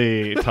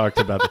actually talked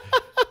about.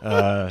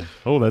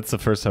 That's the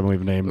first time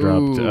we've name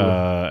dropped Ooh.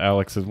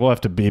 Alex's. We'll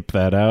have to beep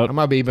that out. I'm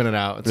not beeping it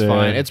out. It's Yeah.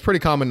 fine. It's pretty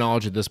common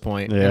knowledge at this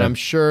point, and Yeah. I'm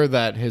sure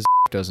that his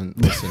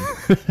doesn't listen.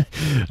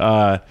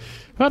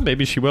 Well,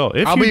 maybe she will.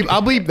 If I'll you-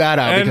 bleep that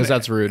out and- because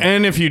that's rude.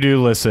 And if you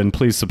do listen,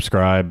 please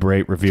subscribe,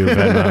 rate, review,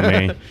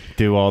 Venmo me,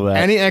 do all that.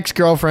 Any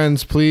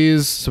ex-girlfriends,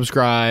 please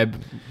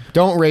subscribe.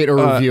 Don't rate or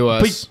review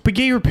us. But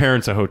get your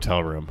parents a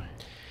hotel room.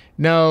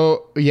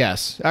 No,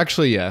 yes.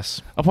 Actually,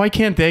 yes. Why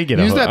can't they get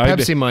Use a that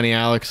Pepsi money,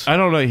 Alex. I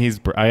don't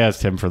know. I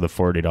asked him for the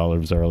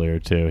 $40 earlier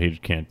too. He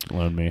can't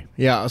loan me.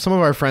 Yeah, some of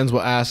our friends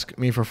will ask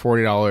me for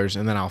 $40,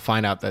 and then I'll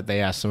find out that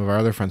they asked some of our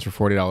other friends for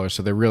 $40.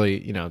 So they're really,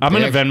 I'm they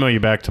gonna Venmo you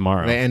back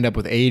tomorrow. They end up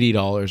with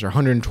 $80 or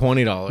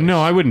 $120.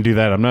 No, I wouldn't do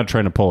that. I'm not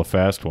trying to pull a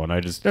fast one. I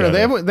just No,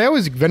 they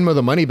always Venmo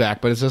the money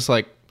back, but it's just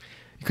like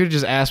you could have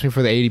just asked me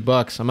for the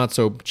 $80. I'm not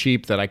so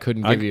cheap that I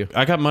couldn't give you.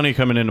 I got money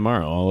coming in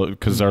tomorrow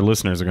because our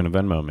listeners are going to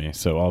Venmo me,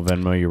 so I'll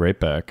Venmo you right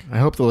back. I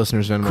hope the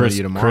listeners Venmo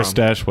you tomorrow.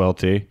 Chris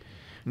Welty.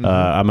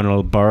 I'm going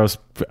to borrow.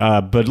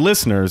 But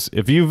listeners,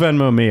 if you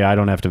Venmo me, I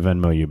don't have to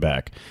Venmo you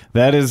back.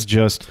 That is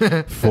just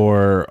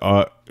for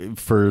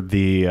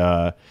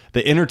the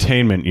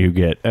entertainment you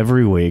get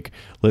every week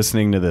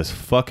listening to this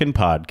fucking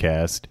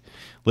podcast,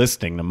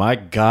 listening to my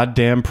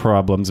goddamn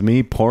problems,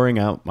 me pouring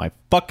out my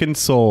fucking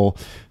soul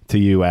to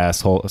you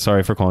asshole.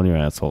 Sorry for calling you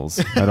assholes.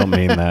 I don't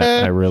mean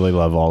that. I really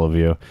love all of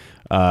you.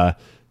 But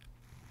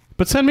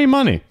send me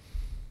money.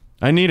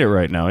 I need it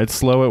right now. It's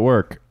slow at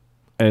work.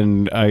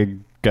 And I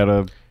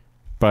gotta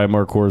buy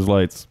more Coors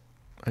Lights.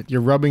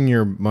 You're rubbing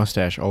your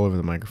mustache all over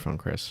the microphone,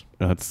 Chris.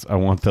 I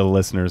want the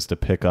listeners to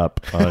pick up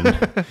on.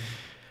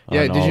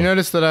 Yeah, did you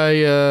notice that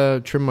I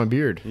trimmed my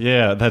beard?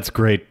 Yeah, that's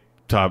great.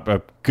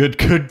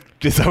 Good.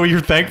 Is that what you're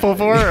thankful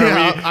for?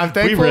 Yeah, I'm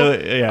thankful.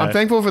 Yeah. I'm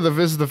thankful for this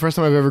is the first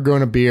time I've ever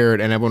grown a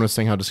beard, and everyone was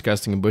saying how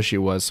disgusting and bushy it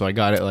was, so I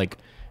got it like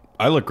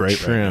I look great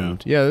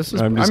trimmed. Yeah, this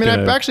is. I I'm mean, just I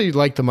gonna- actually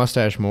like the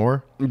mustache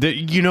more.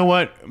 You know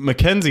what?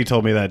 Mackenzie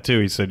told me that too.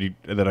 He said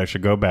that I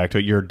should go back to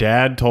it. Your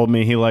dad told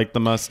me he liked the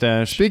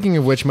mustache. Speaking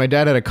of which, my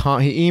dad had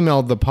he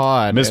emailed the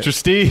pod. Mr.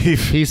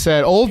 Steve. He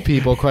said, "Old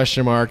people?"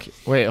 Question mark.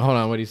 Wait, hold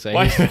on. What did he say?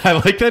 Why, I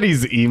like that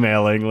he's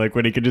emailing, like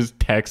when he could just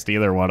text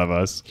either one of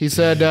us. He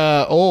said,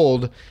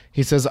 "Old."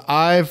 He says,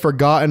 "I've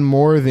forgotten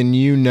more than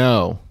you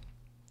know."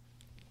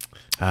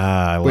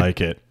 I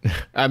like it.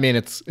 I mean,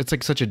 it's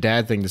like such a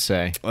dad thing to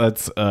say,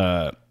 That's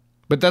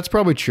but that's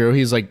probably true.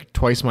 He's like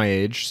twice my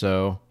age,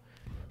 so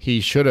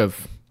he should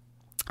have.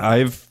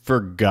 I've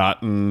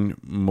forgotten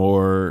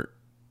more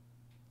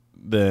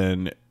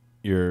than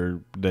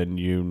you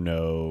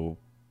know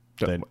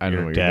that I don't know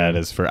your what you're dad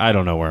doing. is for. I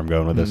don't know where I'm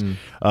going with this.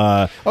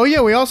 Oh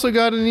yeah, we also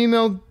got an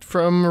email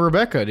from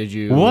Rebecca. Did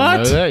you What?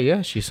 know that?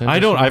 Yeah, she sent. I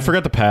us don't. some- I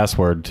forgot the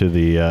password to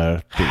the email.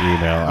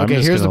 I'm Okay,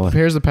 just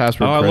here's the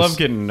password. Oh, I Chris. love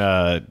getting.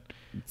 No,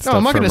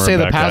 I'm not going to say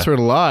the password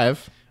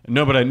live.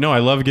 No, but I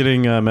love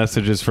getting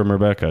messages from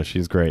Rebecca.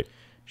 She's great.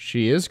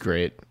 She is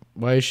great.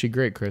 Why is she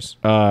great, Chris?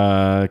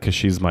 Because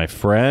she's my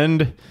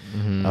friend.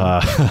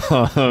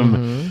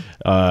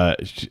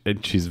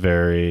 She's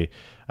very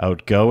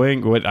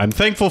outgoing. I'm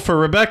thankful for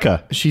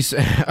Rebecca. She's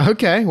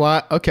okay.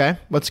 Well, okay.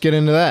 Let's get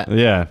into that.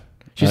 Yeah.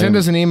 She sent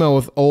us an email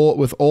with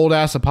old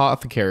ass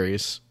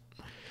apothecaries.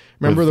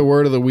 Remember the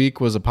word of the week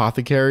was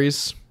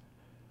apothecaries.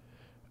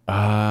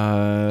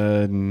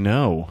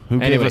 No. Who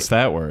gave Anyway. us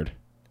that word?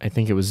 I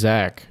think it was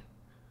Zach.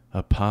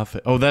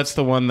 Oh, that's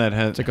the one that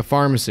has. It's like a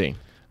pharmacy.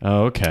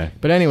 Oh, okay.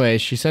 But anyway,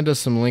 she sent us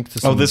some links to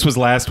some. Oh, this was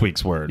last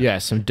week's word. Yeah,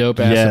 some dope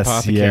ass Yes,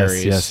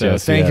 apothecaries. yes, so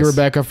yes, thank you, yes.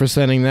 Rebecca, for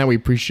sending that. We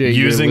appreciate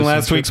you Using listening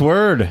last to- week's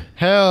word.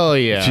 Hell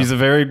yeah. She's a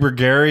very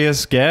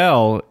gregarious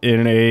gal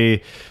in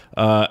a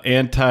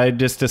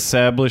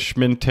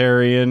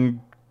anti-disestablishmentarian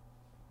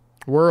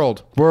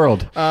world.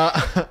 world.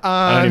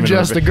 I'm even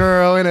just a remember.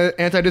 girl in an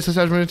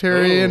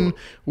anti-disestablishmentarian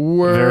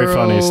world. Very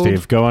funny,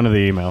 Steve. Go on to the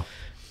email.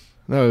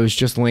 No, it was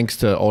just links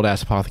to old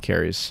ass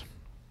apothecaries.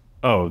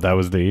 Oh, that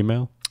was the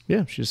email?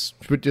 Yeah,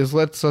 but just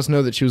lets us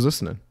know that she was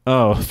listening.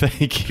 Oh,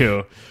 thank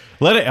you.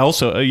 Let it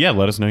also,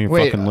 let us know you're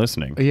Wait, fucking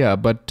listening. Yeah,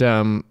 but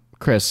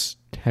Chris,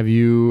 are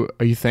you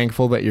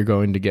thankful that you're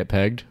going to get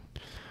pegged?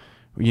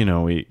 You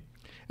know, You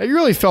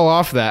really fell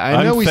off that.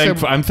 I know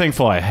I'm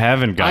thankful I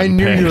haven't I gotten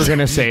knew pegged. you were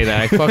gonna say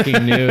that. I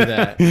fucking knew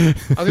that. I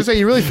was gonna say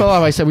you really fell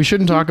off. I said we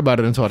shouldn't talk about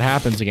it until it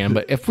happens again.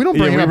 But if we don't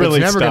bring Yeah, it up, we really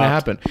it's never gonna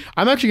stopped. happen.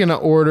 I'm actually gonna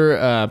order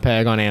a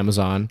peg on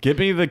Amazon. Get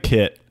me the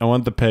kit. I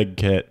want the peg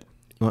kit.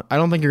 I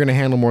don't think you're gonna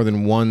handle more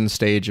than one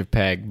stage of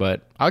peg,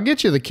 but I'll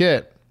get you the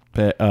kit.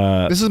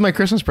 This is my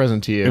Christmas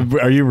present to you.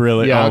 Are you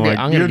really? Yeah, oh I'm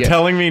gonna you're get-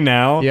 telling me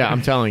now? Yeah,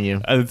 I'm telling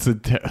you.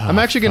 I'm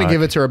actually gonna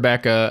give it to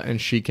Rebecca, and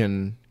she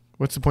can.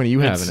 What's the point of you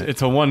having it?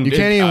 It's a one. You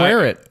can't even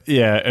wear it.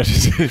 Yeah. You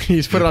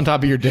just put it on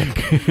top of your dick.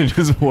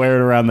 Just wear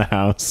it around the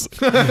house.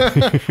 On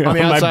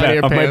the outside of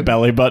your on my pants.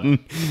 belly button.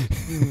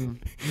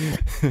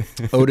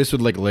 Otis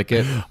would like lick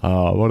it.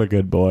 Oh, what a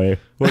good boy.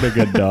 What a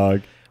good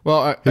dog. Well,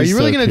 are He's you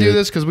really so going to do cute.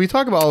 this? Because we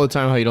talk about all the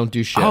time how you don't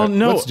do shit. Oh,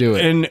 no. Let's do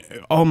it. And,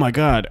 oh, my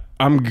God.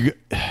 I'm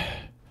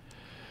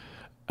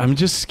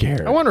just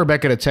scared. I want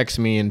Rebecca to text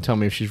me and tell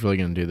me if she's really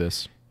going to do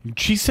this.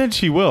 She said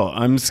she will.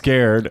 I'm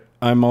scared.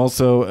 I'm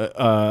also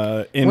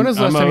When was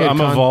the last time you had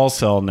I'm a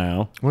Volcel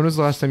now. When was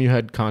the last time you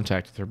had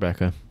contact with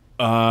Rebecca?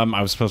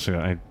 I was supposed to.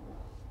 I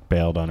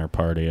bailed on her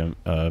party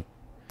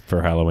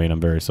for Halloween.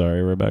 I'm very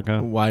sorry,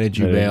 Rebecca. Why did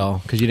you I didn't- bail?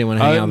 Because you didn't want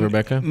to hang out with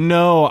Rebecca?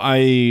 No,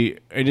 I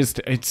just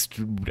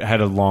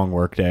had a long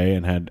work day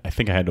and I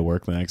think I had to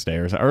work the next day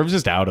or I was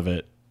just out of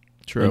it.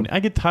 True. And I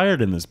get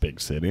tired in this big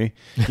city.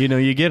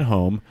 You get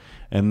home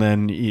and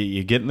then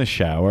you get in the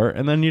shower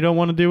and then you don't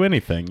want to do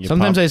anything.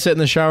 Sometimes I sit in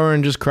the shower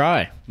and just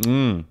cry.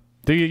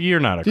 You're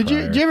not a Did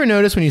crier. you ever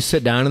notice when you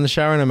sit down in the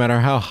shower, no matter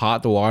how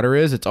hot the water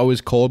is, it's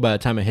always cold by the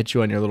time it hits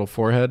you on your little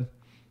forehead?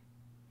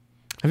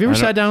 Have you ever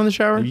sat down in the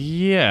shower?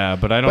 Yeah,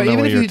 but I don't But know even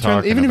what if you're you turn,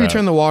 talking even if about. you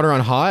turn the water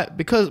on hot,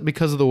 because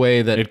of the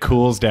way that It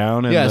cools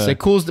down. And yes, it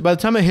cools. By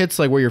the time it hits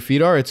like where your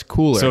feet are, it's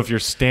cooler. So if you're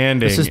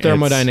standing, this is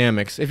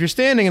thermodynamics. If you're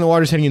standing and the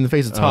water's hitting you in the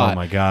face, it's hot. Oh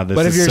my God, this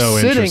but is if you're so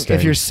sitting, interesting.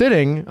 if you're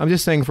sitting, I'm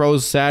just saying for all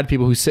those sad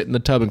people who sit in the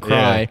tub and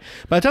cry.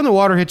 By the time the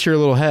water hits your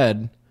little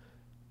head,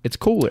 it's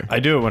cooler. I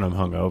do it when I'm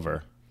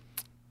hungover.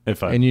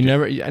 And you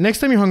never. Next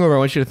time you're hungover, I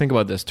want you to think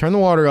about this. Turn the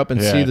water up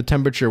and Yeah. see the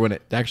temperature when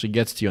it actually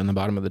gets to you on the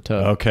bottom of the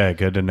tub. Okay,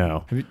 good to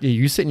know.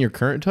 You sit in your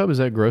current tub? Is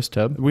that a gross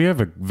tub? We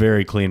have a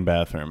very clean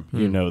bathroom.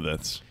 You know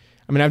this.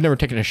 I mean, I've never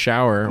taken a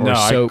shower or No,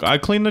 soak. I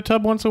clean the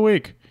tub once a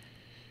week.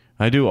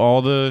 I do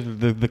all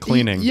the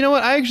cleaning. You know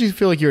what? I actually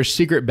feel like you're a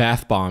secret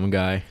bath bomb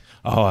guy.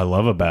 Oh, I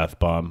love a bath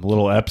bomb. A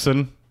little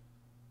Epsom.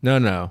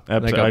 No.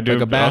 Epsom. Like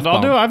a bath I'll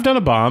bomb. do. I've done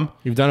a bomb.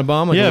 You've done a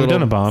bomb? Like Yeah, I've little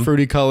done a bomb.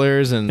 Fruity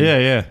colors and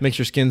Yeah. makes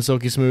your skin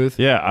silky smooth.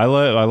 Yeah, I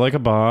like a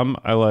bomb.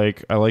 I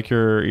like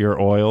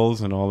your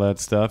oils and all that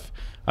stuff.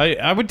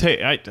 I would take.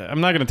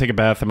 I'm not gonna take a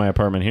bath in my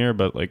apartment here,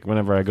 but like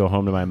whenever I go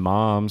home to my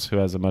mom's, who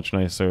has a much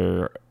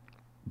nicer,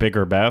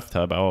 bigger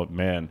bathtub. Oh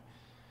man,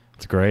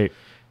 it's great.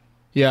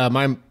 Yeah,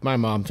 my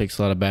mom takes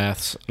a lot of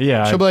baths.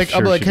 Yeah, I'll be like, she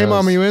hey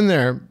mom, does. are you in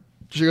there?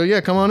 She'll go,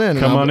 yeah, come on in.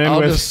 Come on in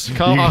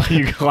with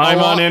you climb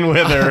on in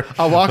with her.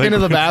 I'll walk into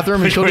the bathroom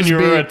and like she'll when just you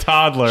be were a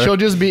toddler. She'll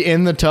just be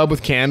in the tub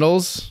with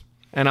candles,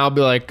 and I'll be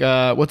like,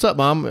 "What's up,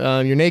 mom?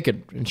 You're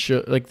naked." And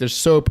she'll, like, there's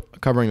soap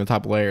covering the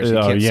top layer, so you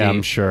Oh can't yeah, see.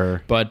 I'm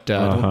sure. But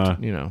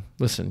don't,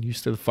 listen, you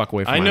stay the fuck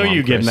away from I my know mom,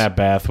 you get in Chris. that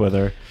bath with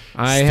her.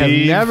 I have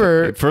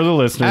never. For the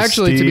listeners,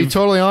 Actually, to be Steve-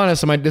 totally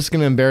honest, this is going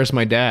to embarrass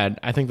my dad.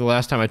 I think the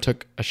last time I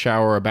took a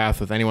shower or a bath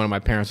with any one of my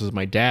parents was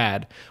my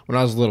dad when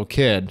I was a little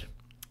kid.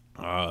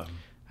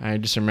 I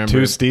just remember 2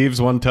 Steves,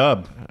 1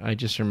 tub. I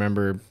just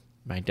remember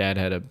my dad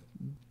had a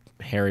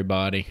hairy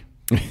body.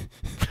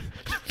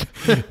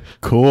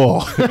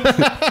 Cool.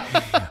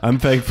 I'm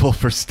thankful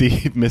for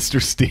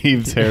Mr.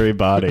 Steve's hairy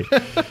body.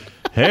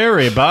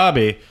 Harry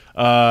Bobby.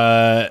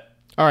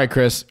 All right,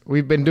 Chris,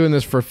 we've been doing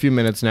this for a few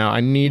minutes now.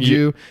 I need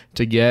you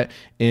to get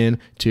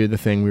into the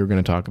thing we were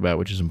going to talk about,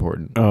 which is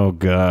important. Oh,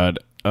 God.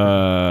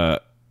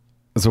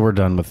 So we're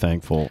done with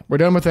thankful. We're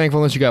done with thankful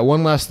unless you got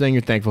one last thing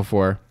you're thankful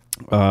for.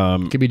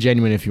 It could be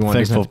genuine if you want.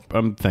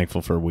 I'm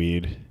thankful for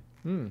weed.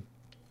 I'm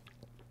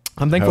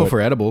thankful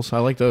for edibles. I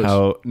like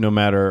those. No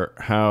matter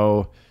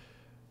how,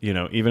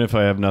 even if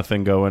I have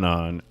nothing going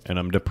on and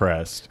I'm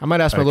depressed. I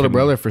might ask my little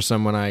brother for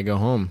some when I go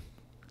home.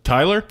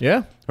 Tyler?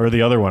 Yeah. Or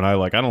the other one I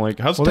like. I don't like.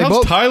 How's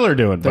Tyler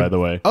doing, by the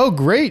way? Oh,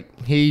 great.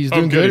 He's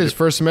doing good. His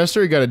first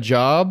semester, he got a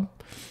job.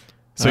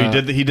 So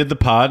he did the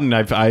pod, and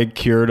I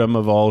cured him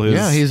of all his.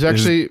 Yeah, he's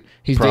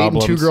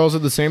dating 2 girls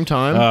at the same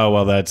time. Oh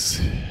well, that's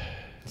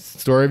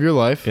story of your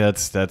life. Yeah,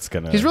 that's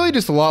gonna. He's really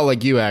just a lot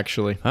like you,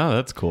 actually. Oh,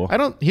 that's cool.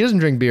 He doesn't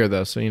drink beer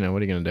though, so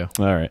what are you gonna do?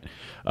 All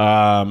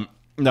right.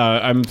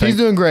 No, he's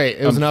doing great.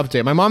 It was an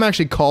update. My mom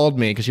actually called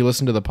me because she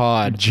listened to the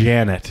pod.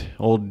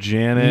 Old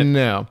Janet.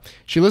 No,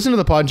 she listened to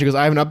the pod and she goes,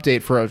 "I have an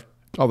update for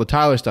all the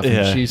Tyler stuff."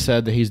 Yeah. And she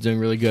said that he's doing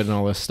really good and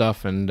all this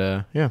stuff. And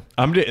yeah,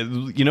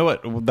 you know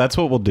what? That's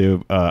what we'll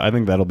do. I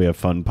think that'll be a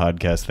fun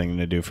podcast thing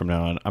to do from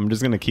now on. I'm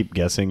just gonna keep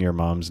guessing your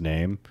mom's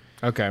name.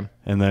 Okay.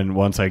 And then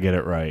once I get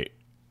it right,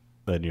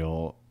 then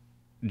you'll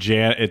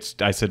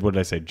I said, what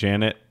did I say?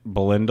 Janet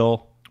Belinda.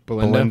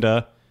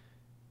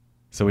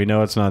 So we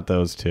know it's not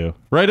those two.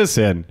 Write us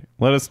in.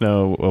 Let us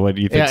know what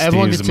you think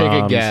everyone Steve's can take a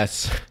mom's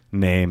guess.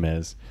 name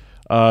is.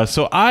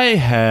 So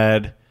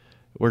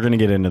we're going to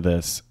get into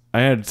this.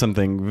 I had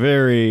something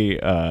very,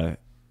 I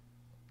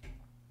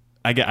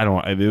think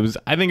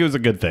it was a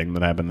good thing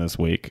that happened this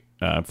week.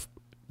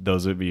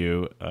 Those of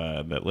you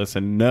that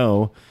listen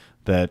know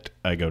that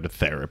I go to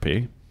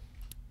therapy.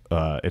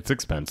 It's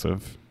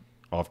expensive.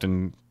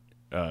 Often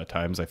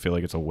times I feel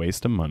like it's a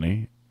waste of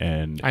money.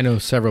 And I know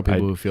several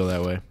people who feel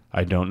that way.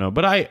 I don't know,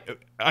 but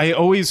I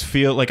always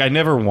feel like I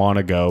never want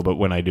to go, but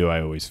when I do, I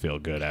always feel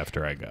good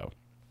after I go.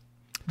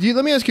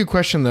 Let me ask you a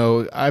question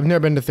though. I've never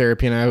been to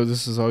therapy, and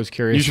this is always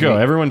curious. You should go.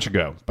 Everyone should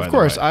go. Of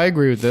course, I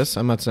agree with this.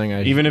 I'm not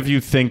saying even if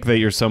you think that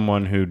you're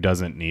someone who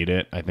doesn't need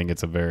it, I think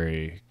it's a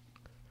very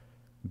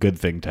good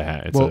thing to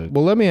have. Well,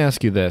 let me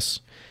ask you this: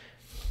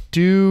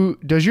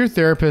 does your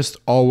therapist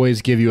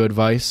always give you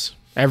advice?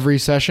 Every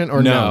session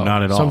or no?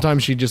 Not at all.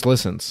 Sometimes she just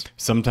listens.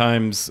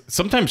 Sometimes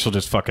she'll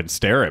just fucking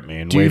stare at me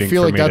and do you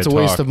feel like that's a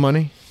waste of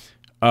money?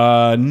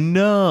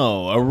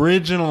 No.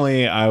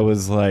 Originally, I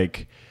was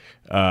like,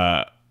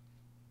 I'm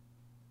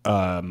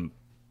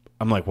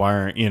like, why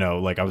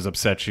aren't I was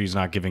upset she's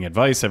not giving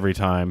advice every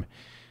time.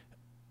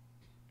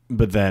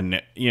 But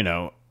then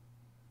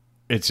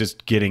it's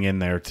just getting in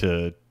there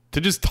to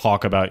just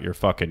talk about your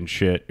fucking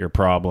shit, your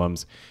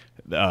problems.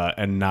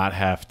 And not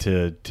have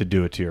to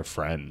do it to your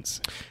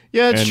friends.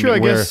 Yeah, it's true. I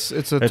guess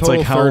it's a total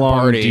like, how third long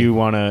party. do you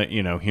want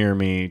to, hear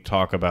me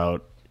talk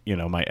about,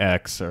 my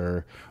ex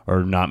or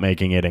not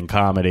making it in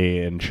comedy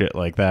and shit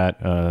like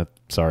that?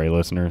 Sorry,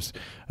 listeners.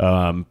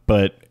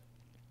 But,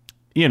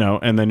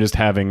 and then just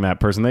having that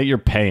person that you're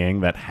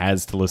paying that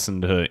has to listen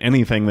to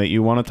anything that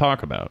you want to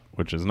talk about,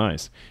 which is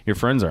nice. Your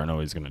friends aren't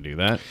always going to do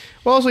that.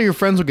 Well, also your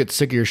friends will get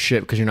sick of your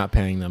shit because you're not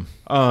paying them.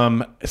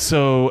 She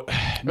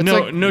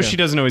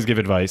doesn't always give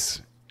advice.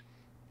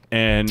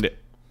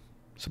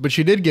 But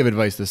she did give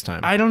advice this time.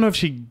 I don't know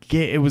if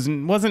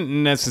wasn't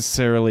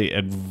necessarily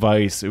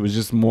advice. It was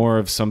just more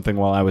of something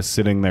while I was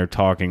sitting there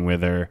talking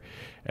with her,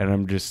 and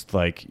I'm just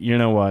like, you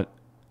know what?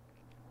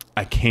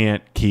 I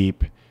can't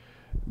keep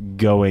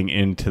going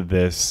into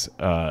this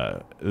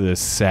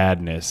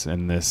sadness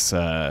and this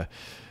the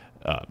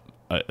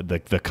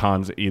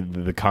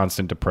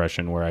constant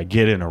depression where I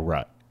get in a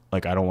rut.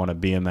 Like, I don't want to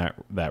be in that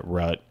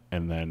rut,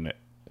 and then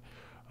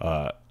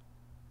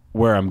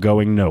where I'm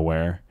going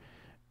nowhere.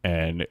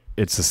 And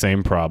it's the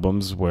same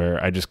problems where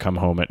I just come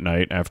home at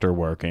night after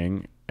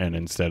working, and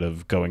instead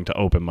of going to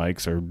open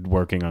mics or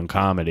working on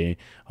comedy,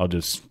 I'll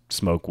just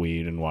smoke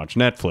weed and watch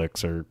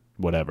Netflix or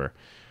whatever.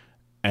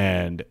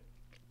 And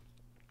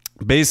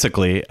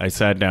basically, I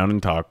sat down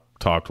and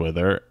talked with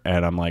her,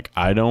 and I'm like,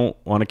 I don't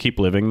want to keep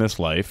living this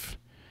life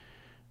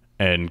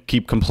and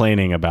keep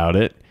complaining about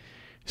it.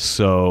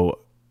 So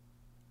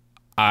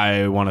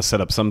I want to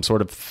set up some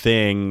sort of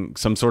thing,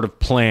 some sort of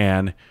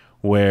plan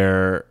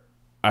where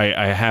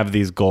I have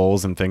these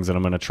goals and things that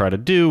I'm going to try to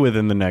do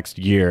within the next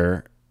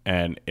year.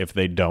 And if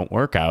they don't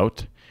work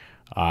out,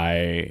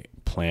 I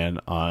plan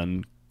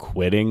on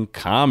quitting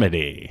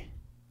comedy.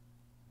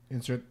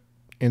 Insert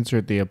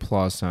the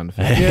applause sound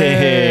effect.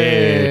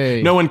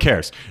 Hey. No one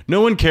cares.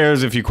 No one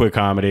cares if you quit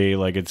comedy.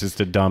 Like, it's just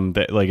a dumb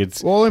thing. Like,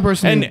 it's... Well, the only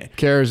person who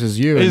cares is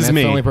you. And that's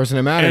me. The only person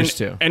it matters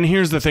to. And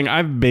here's the thing.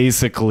 I've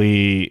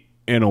basically,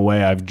 in a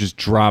way, I've just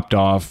dropped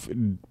off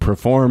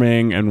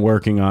performing and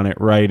working on it,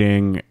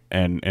 writing,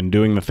 and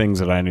doing the things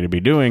that I need to be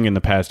doing in the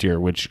past year,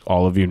 which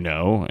all of you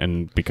know,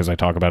 and because I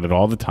talk about it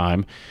all the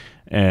time.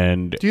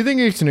 And do you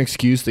think it's an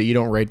excuse that you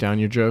don't write down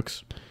your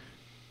jokes?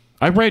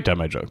 I write down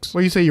my jokes.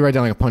 Well, you say you write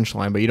down like a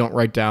punchline, but you don't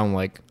write down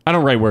like... I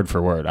don't write word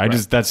for word.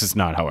 That's just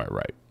not how I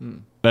write.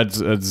 That's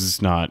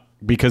just not...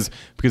 Because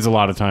a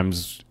lot of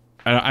times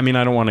I mean,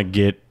 I don't want to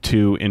get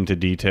too into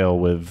detail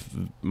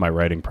with my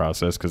writing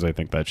process because I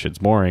think that shit's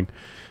boring.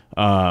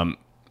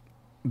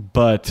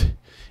 But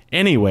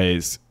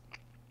anyways,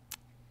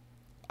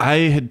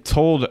 I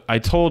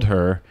told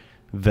her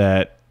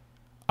that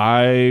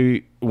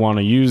I want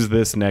to use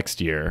this next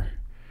year,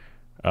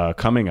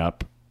 coming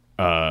up.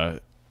 I'm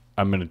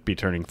going to be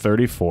turning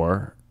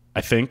 34,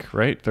 I think,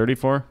 right?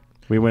 34?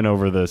 We went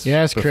over this.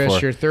 Yes, before.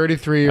 Chris, you're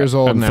 33 years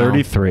old now. I'm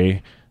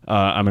 33.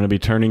 I'm going to be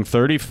turning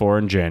 34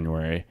 in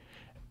January.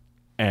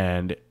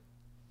 And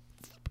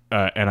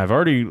I'm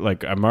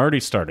already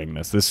starting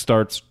this. This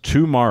starts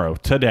tomorrow,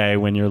 today,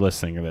 when you're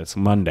listening to this,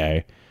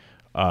 Monday.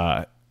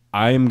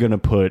 I'm going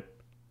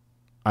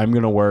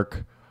to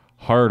work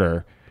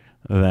harder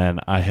than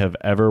I have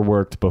ever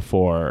worked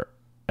before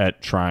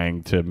at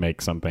trying to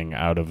make something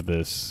out of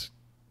this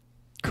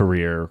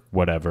career,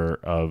 whatever,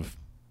 of,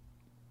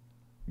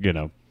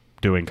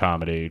 doing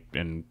comedy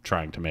and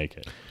trying to make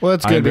it. Well,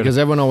 that's good because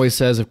everyone always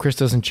says if Chris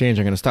doesn't change,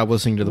 I'm going to stop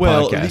listening to the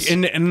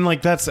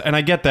podcast. And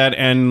I get that.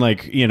 And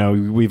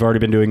we've already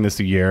been doing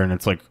this a year, and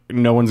it's like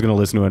no one's going to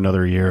listen to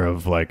another year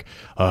of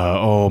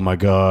oh my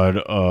God,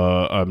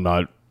 I'm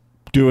not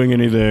doing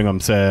anything. I'm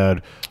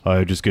sad.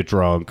 I just get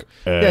drunk.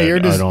 And you're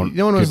just,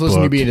 no one was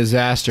listening to be a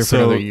disaster for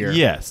another year.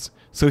 Yes.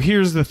 So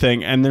here's the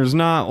thing. And there's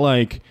not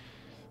like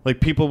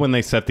people, when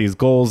they set these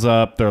goals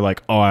up, they're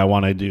like, oh, I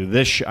want to do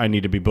this. I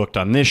need to be booked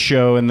on this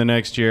show in the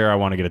next year. I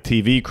want to get a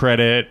TV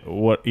credit,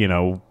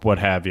 what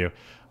have you.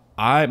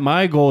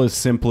 My goal is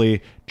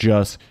simply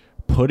just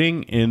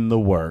putting in the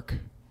work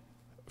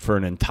for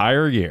an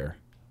entire year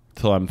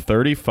till I'm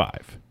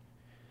 35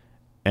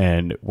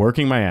 and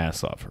working my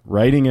ass off,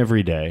 writing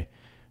every day.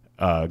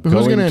 But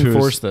who's going to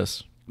enforce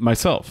this?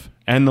 Myself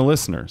and the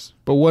listeners.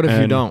 But what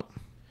if you don't?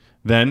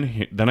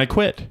 Then I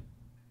quit.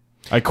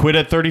 I quit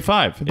at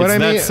 35. It's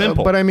that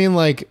simple. But I mean,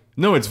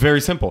 no, it's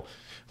very simple.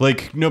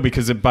 No,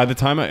 because by the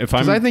time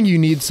I think you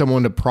need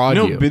someone to prod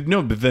you.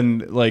 But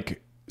then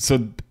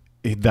so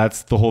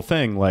that's the whole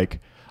thing.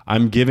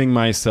 I'm giving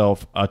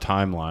myself a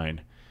timeline,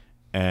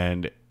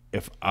 and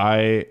if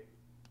I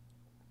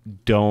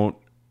don't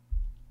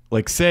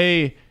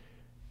say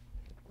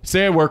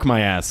I work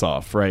my ass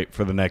off, right,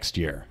 for the next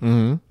year,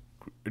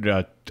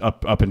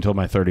 up until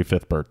my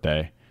 35th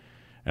birthday,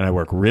 and I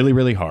work really,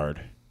 really hard,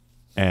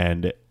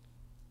 and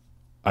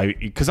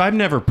because I've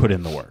never put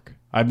in the work.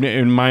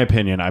 In my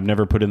opinion, I've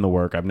never put in the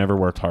work. I've never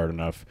worked hard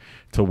enough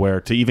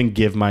to even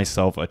give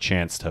myself a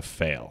chance to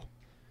fail.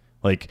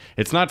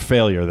 It's not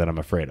failure that I'm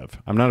afraid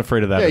of. I'm not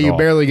afraid of that at all. Yeah, you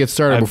barely get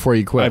started before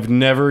you quit. I've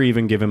never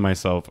even given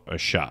myself a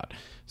shot.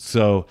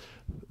 So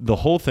the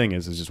whole thing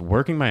is just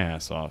working my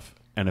ass off.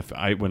 And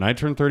when I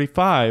turn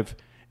 35,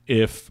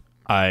 if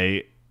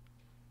I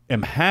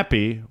am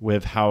happy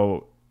with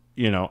how,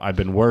 I've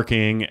been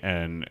working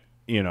and,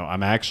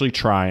 I'm actually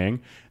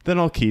trying, then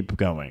I'll keep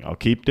going. I'll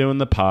keep doing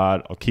the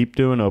pod. I'll keep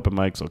doing open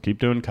mics. I'll keep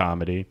doing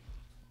comedy.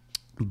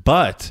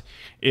 But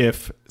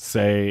if,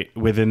 say,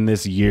 within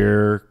this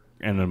year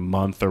and a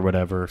month or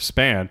whatever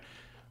span,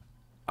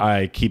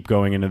 I keep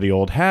going into the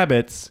old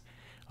habits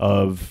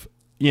of,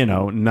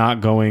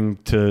 not going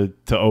to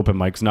open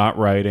mics, not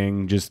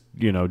writing, just,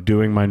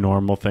 doing my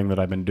normal thing that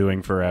I've been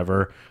doing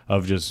forever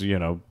of just,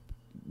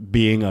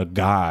 being a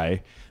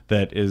guy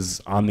that is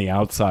on the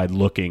outside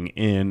looking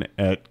in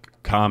at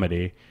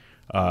comedy,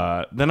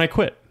 then I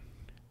quit.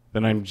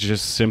 Then I'm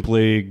just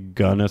simply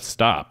gonna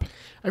stop.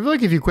 I feel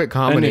like if you quit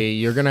comedy,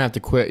 you're gonna have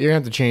to quit. You're gonna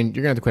have to change.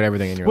 You're gonna have to quit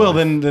everything in your life.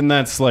 Well, then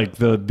that's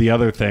the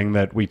other thing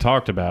that we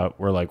talked about.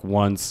 Where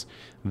once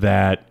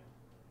that,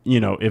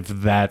 if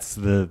that's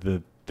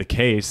the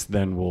case,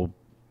 then we'll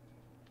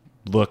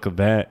look at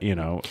that,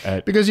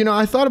 at because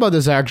I thought about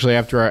this actually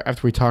after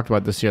we talked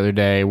about this the other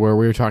day, where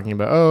we were talking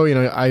about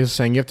I was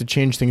saying you have to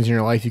change things in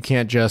your life. You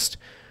can't just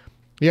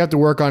you have to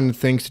work on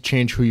things to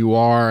change who you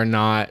are and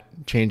not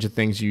change the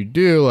things you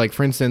do. Like,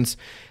 for instance,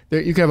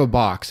 you could have a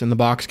box, and the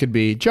box could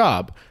be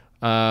job,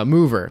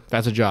 mover,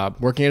 that's a job.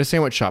 Working at a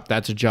sandwich shop,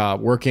 that's a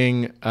job.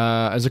 Working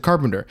as a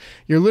carpenter.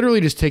 You're literally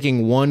just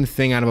taking one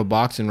thing out of a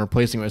box and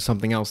replacing it with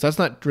something else. That's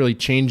not really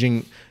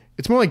changing.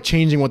 It's more like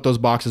changing what those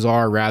boxes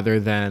are rather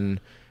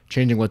than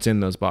changing what's in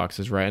those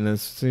boxes, right? And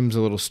this seems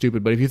a little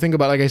stupid, but if you think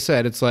about it, like I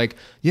said, it's like,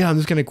 yeah, I'm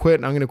just going to quit,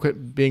 and I'm going to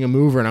quit being a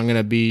mover, and I'm going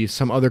to be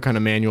some other kind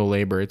of manual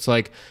labor. It's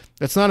like,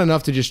 that's not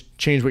enough to just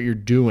change what you're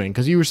doing.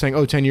 Because you were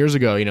saying, 10 years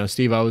ago,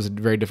 Steve, I was a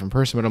very different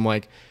person, but I'm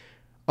like,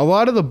 a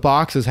lot of the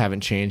boxes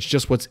haven't changed,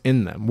 just what's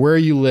in them, where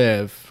you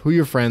live, who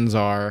your friends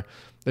are,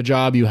 the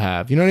job you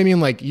have. You know what I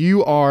mean? Like,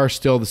 you are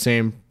still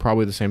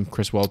probably the same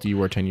Chris Welty you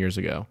were 10 years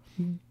ago.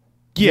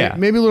 Yeah.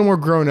 Maybe a little more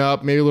grown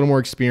up, maybe a little more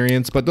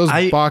experienced, but those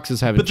boxes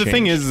haven't changed. But the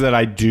thing is that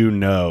I do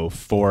know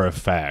for a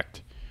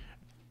fact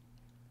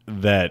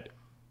that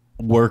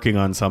working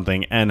on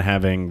something and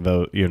having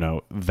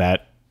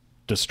that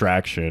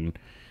distraction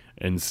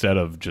instead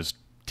of just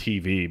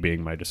TV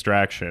being my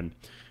distraction,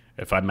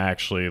 if I'm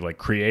actually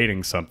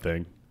creating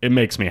something, it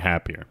makes me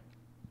happier.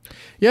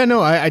 Yeah,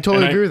 no, I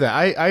totally agree with that.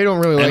 I don't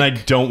really and I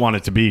don't want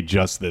it to be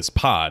just this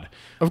pod.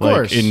 Of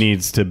course. It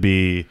needs to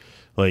be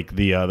like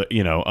the other,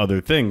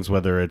 other things,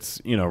 whether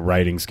it's,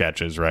 writing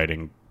sketches,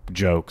 writing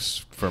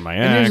jokes for my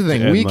act. And here's the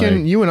thing: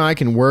 and you and I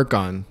can work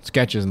on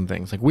sketches and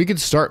things. Like we could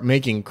start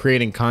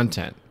creating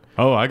content.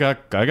 Oh, I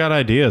got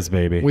ideas,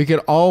 baby. We could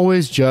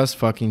always just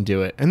fucking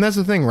do it. And that's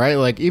the thing, right?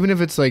 Like even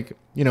if it's like,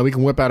 we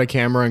can whip out a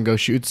camera and go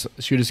shoot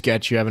a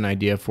sketch. You have an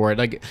idea for it.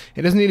 Like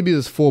it doesn't need to be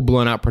this full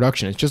blown out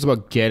production. It's just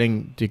about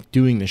doing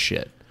the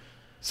shit.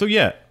 So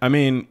yeah, I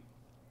mean,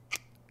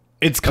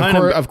 it's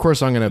of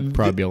course I'm going to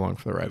probably be along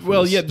for the ride.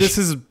 Well, yeah, this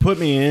has put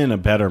me in a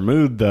better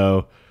mood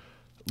though.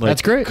 Like,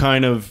 that's great.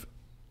 Kind of.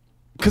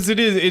 Because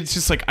it's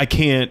just like I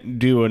can't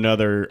do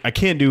another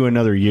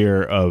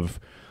year of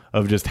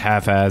just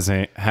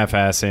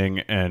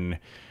half-assing and.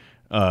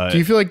 Do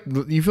you feel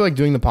like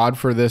doing the pod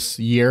for this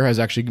year has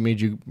actually made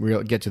you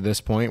get to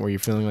this point where you're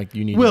feeling like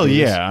you need? Well, to do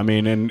yeah, this? I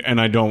mean,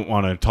 and I don't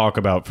want to talk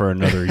about for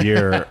another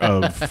year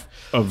of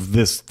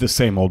the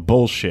same old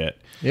bullshit.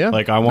 Yeah,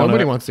 like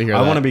nobody wants to hear.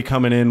 I want to be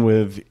coming in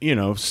with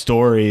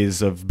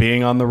stories of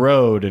being on the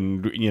road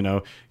and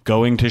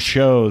going to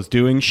shows,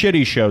 doing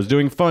shitty shows,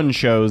 doing fun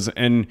shows,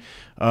 and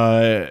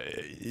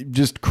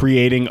just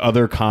creating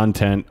other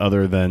content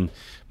other than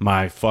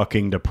my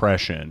fucking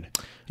depression.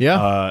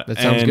 Yeah, that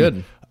sounds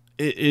good.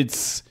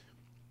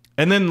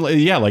 And then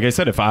like I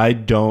said, if I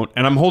don't,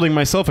 and I'm holding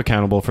myself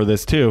accountable for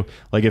this too.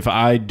 Like if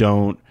I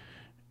don't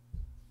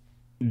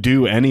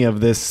do any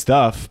of this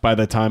stuff by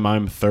the time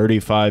I'm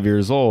 35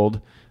 years old,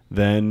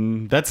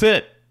 then that's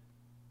it.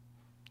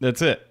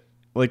 That's it.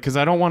 Like, cause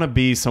I don't want to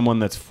be someone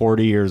that's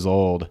 40 years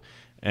old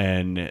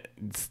and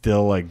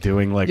still like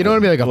doing like, you don't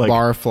want to be like a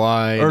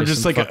barfly or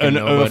just like a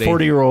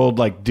 40-year-old,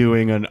 like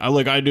doing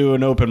I do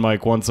an open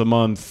mic once a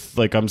month.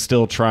 Like I'm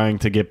still trying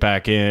to get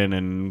back in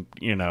and,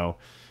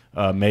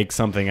 make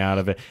something out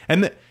of it.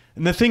 And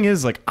the thing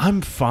is, like,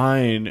 I'm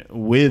fine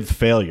with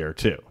failure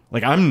too.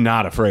 Like I'm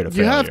not afraid of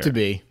failure. You have to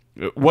be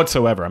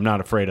whatsoever. I'm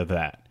not afraid of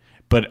that.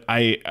 But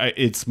I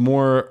it's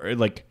more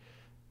like,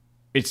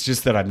 it's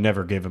just that I've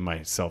never given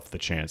myself the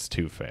chance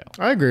to fail.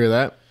 I agree with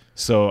that.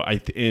 So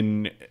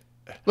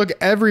look,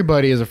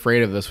 everybody is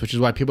afraid of this, which is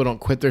why people don't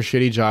quit their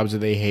shitty jobs that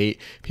they hate.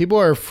 People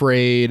are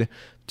afraid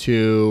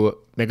to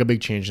make a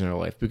big change in their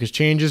life because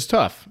change is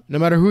tough, no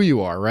matter who you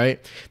are,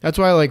 right? That's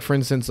why, like, for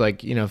instance,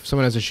 like, if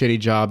someone has a shitty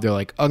job, they're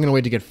like, I'm going to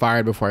wait to get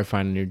fired before I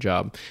find a new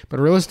job. But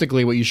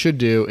realistically, what you should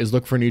do is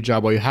look for a new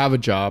job while you have a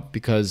job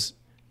because,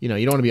 you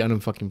don't want to be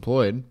unfucking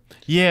employed.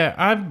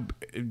 Yeah,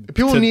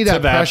 people need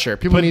that pressure.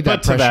 People need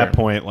that pressure. To that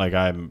point, like,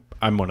 I'm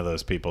one of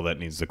those people that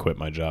needs to quit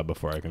my job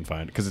before I can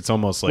find it because it's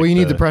almost like. Well, you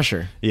need the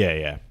pressure.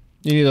 Yeah.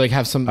 You need to like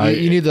have some.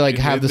 You need to like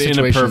have the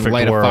situation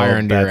light a fire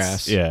under your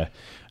ass. Yeah,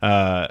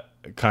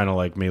 kind of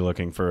like me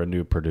looking for a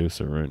new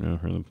producer right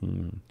now.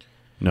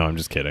 No, I'm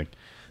just kidding.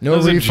 No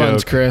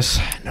refunds, Chris.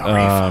 No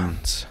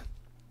refunds.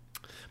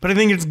 But I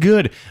think it's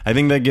good. I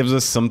think that gives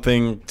us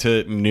something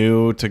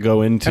new to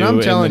go into. And I'm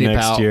telling in the you,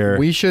 next pal, year.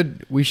 we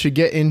should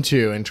get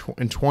into in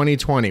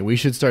 2020. We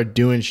should start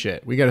doing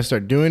shit. We got to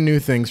start doing new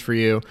things for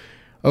you.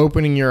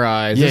 Opening your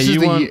eyes. Yeah,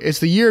 it's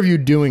the year of you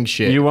doing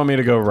shit. You want me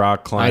to go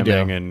rock climbing?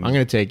 I do. And I'm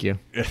going to take you.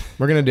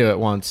 We're going to do it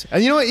once.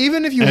 And you know what?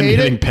 Even if you I'm hate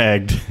getting it,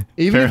 pegged.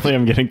 Apparently,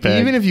 I'm getting pegged.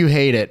 Even if you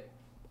hate it,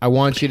 I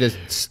want you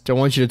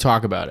to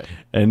talk about it.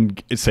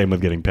 And same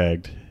with getting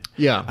pegged.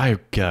 Yeah.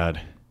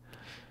 God.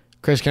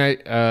 Chris, can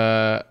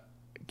I?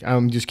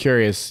 I'm just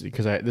curious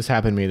because this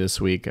happened to me this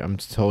week. I'm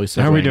totally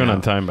sick. How are we right doing now.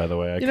 on time, by the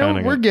way?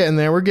 We're getting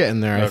there. We're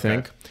getting there. Okay.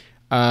 I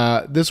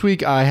think. This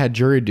week I had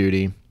jury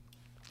duty.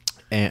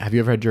 And have you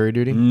ever had jury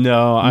duty?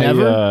 No,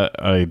 Never?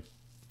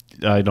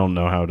 I don't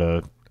know how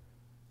to.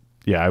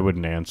 Yeah, I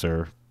wouldn't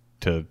answer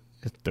to.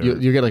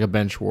 You get like a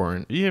bench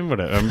warrant. Yeah,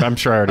 whatever. I'm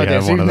sure I already Okay,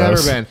 have so one you've of never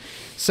those. been.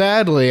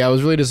 Sadly, I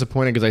was really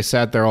disappointed because I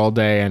sat there all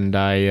day and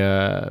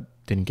I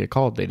didn't get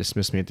called. They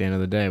dismissed me at the end of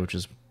the day, which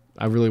is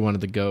I really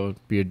wanted to go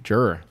be a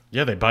juror.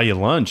 Yeah, they buy you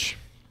lunch.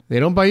 They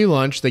don't buy you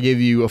lunch. They give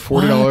you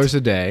 $40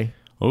 a day.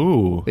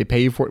 Ooh. They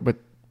pay you for it, but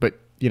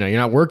you're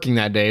not working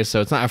that day, so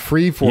it's not a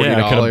free $40.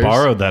 Yeah, I could have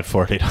borrowed that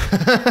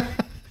 $40.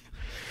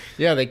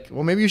 Yeah,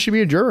 maybe you should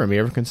be a juror. Have you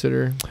ever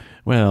consider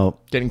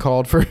getting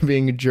called for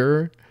being a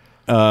juror?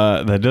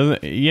 That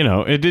doesn't.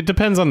 It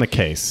depends on the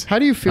case. How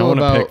do you feel I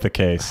about pick the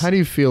case? How do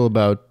you feel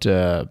about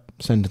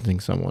sentencing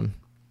someone?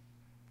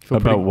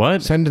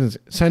 What?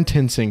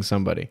 Sentencing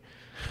somebody.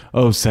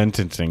 Oh,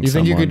 sentencing. You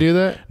think you could do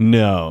that?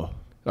 No.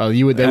 Oh,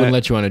 you would. They wouldn't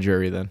let you on a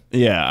jury then.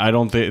 Yeah, I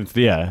don't think.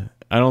 Yeah,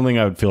 I don't think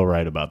I would feel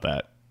right about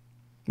that.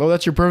 Well,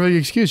 that's your perfect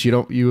excuse. You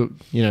don't.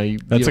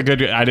 That's a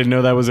good. I didn't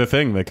know that was a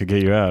thing that could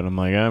get you out. I'm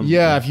like,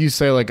 yeah. If you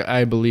say like,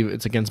 I believe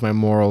it's against my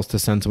morals to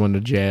send someone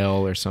to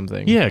jail or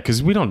something. Yeah,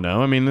 because we don't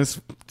know. I mean,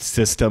 this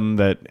system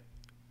that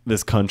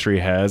this country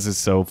has is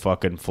so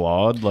fucking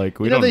flawed. Like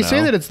we don't know. They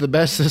say that it's the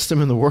best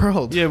system in the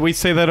world. Yeah, we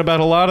say that about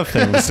a lot of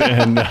things,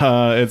 and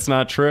it's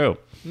not true.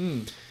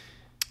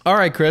 All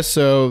right, Chris.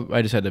 So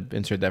I just had to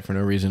insert that for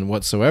no reason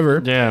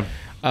whatsoever. Yeah.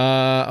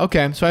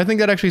 Okay. So I think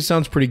that actually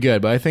sounds pretty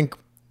good, but I think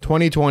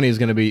 2020 is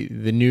going to be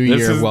the new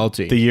year of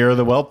Welty. The year of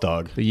the Welt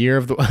dog. The year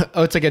of the...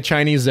 Oh, it's like a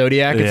Chinese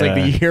zodiac. It's like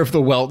the year of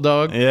the Welt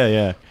dog.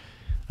 Yeah.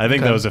 I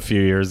think Okay. that was a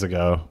few years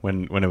ago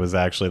when it was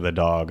actually the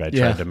dog. I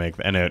Yeah. tried to make,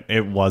 and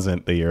it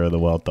wasn't the year of the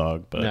Welt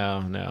dog. But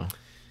No.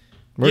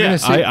 yeah,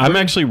 I'm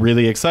actually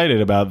really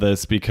excited about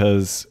this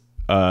because,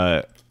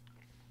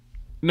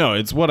 no,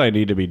 it's what I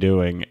need to be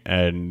doing,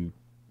 and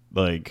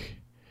like,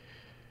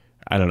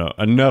 I don't know,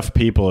 enough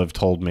people have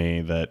told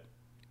me that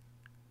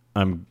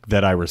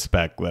I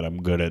respect that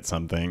I'm good at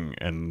something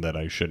and that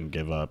I shouldn't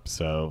give up.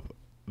 So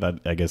that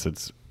I guess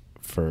it's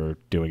for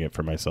doing it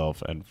for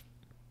myself, and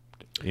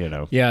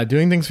Yeah,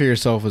 doing things for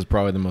yourself is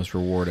probably the most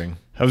rewarding.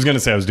 I was gonna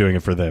say I was doing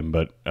it for them,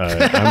 but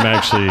I'm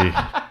actually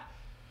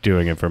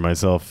doing it for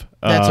myself.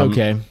 That's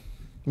okay.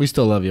 We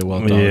still love you,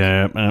 Welt dog.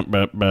 Yeah.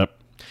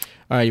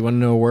 All right, you want to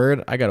know a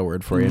word? I got a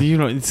word for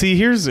you.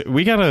 See,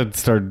 we gotta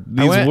start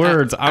these went-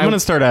 words. I'm I- gonna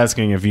start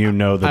asking if you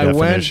know the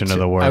definition of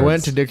the words. I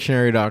went to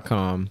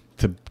dictionary.com.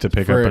 to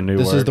pick up a new word.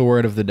 This is the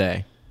word of the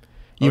day.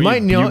 You Oh,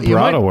 might know. You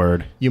brought a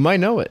word. You might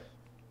know it.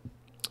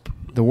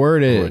 The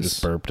word Oh, I just is.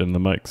 burped in the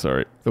mic.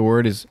 Sorry. The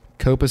word is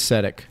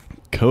copacetic.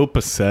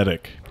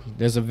 Copacetic.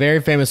 There's a very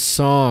famous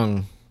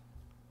song.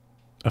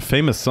 A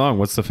famous song.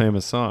 What's the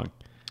famous song?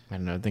 I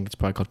don't know. I think it's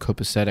probably called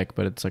copacetic,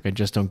 but it's like I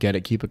just don't get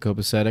it. Keep it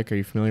copacetic. Are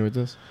you familiar with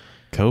this?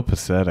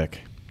 Copacetic.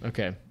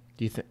 Okay.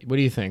 What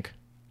do you think?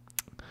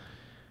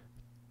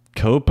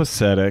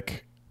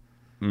 Copacetic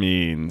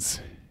means.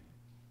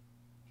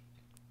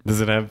 Does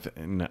it have?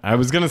 No, I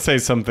was gonna say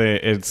something.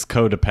 It's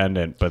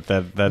codependent, but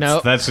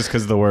that's just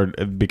because the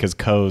word because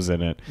co's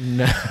in it.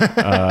 No.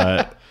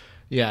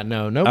 Yeah.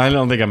 No. Nope. I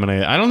don't think I'm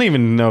gonna. I don't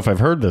even know if I've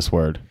heard this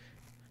word.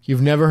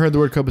 You've never heard the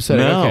word copacetic?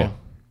 No. Okay.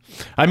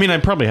 I mean, I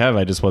probably have.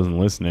 I just wasn't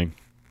listening.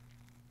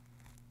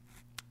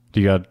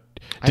 Did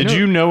know-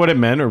 you know what it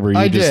meant, or were you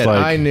I just did.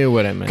 like? I knew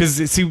what it meant.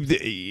 Because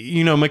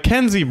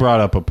Mackenzie brought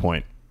up a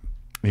point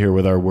here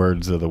with our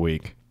words of the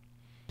week.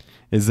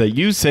 Is that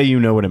you say you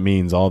know what it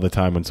means all the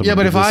time when someone Yeah,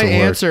 but if gives us I a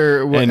word.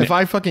 answer, And- if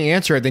I fucking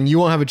answer it, then you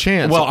won't have a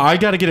chance. well, I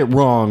got to get it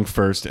wrong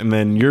first, and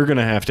then you're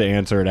gonna have to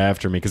answer it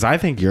after me because I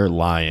think you're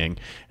lying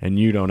and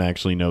you don't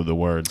actually know the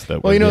words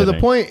that. well, we're the getting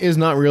point is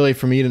not really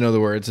for me to know the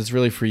words. It's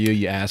really for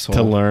you asshole.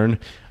 to learn.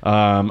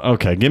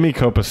 Okay, give me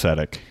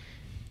copacetic.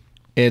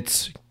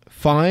 It's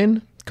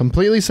fine,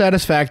 completely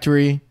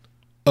satisfactory,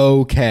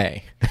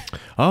 okay.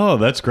 Oh,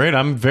 that's great.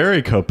 I'm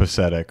very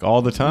copacetic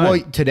all the time. Well,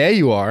 today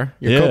you are.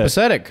 You're Yeah.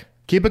 copacetic.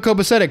 Keep it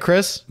copacetic,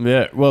 Chris.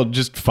 Yeah, well,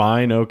 just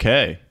fine,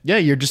 okay. Yeah,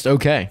 you're just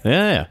okay.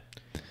 Yeah,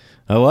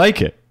 I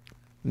like it.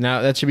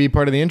 Now that should be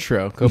part of the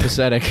intro.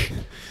 Copacetic.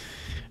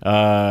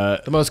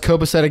 The The most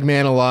copacetic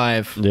man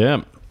alive.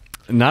 Yeah,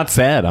 not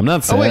sad. I'm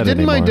not sad. Oh wait,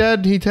 didn't my anymore.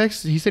 dad? He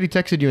said he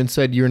texted you and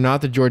said you're not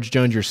the George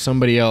Jones. You're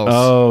somebody else.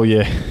 Oh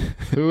yeah,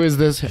 Who is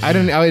this? I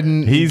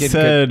didn't. he didn't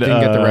said.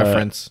 get the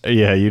reference.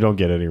 Yeah, you don't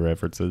get any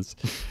references.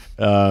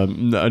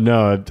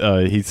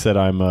 No, he said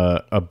I'm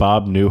a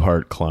Bob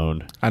Newhart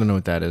clone. I don't know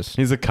what that is.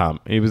 He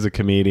was a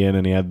comedian,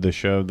 and he had the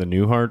show, the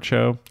Newhart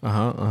Show.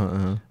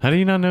 How do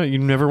you not know? You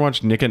never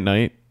watched Nick at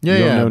Night? Yeah, You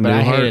don't yeah. know But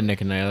I Newhart? hated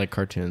Nick and I like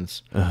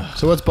cartoons.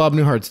 So what's Bob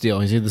Newhart's deal?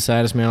 Is he the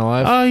saddest man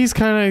alive? Oh, he's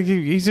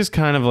just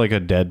kind of like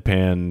a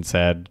deadpan,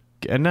 sad.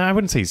 And no, I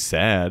wouldn't say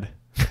sad,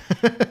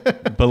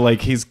 but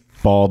like he's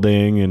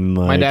balding and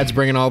like My dad's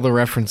bringing all the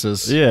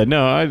references. Yeah,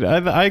 no, I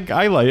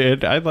like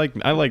it. I like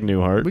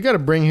Newhart. We got to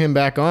bring him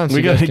back on. So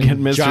We you guys got to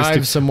can get Mr.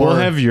 jive some more. We'll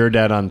have your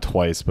dad on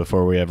twice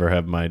before we ever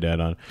have my dad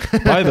on.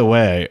 By the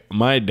way,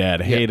 my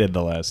dad hated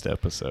the last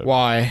episode.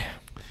 Why?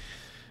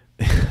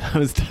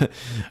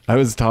 I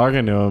was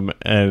talking to him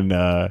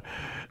and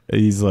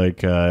he's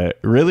like,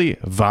 really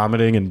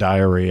vomiting and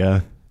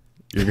diarrhea.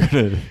 You're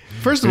gonna.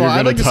 First of you're all, I'd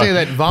gonna like to talk- say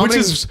that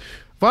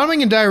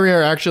vomiting and diarrhea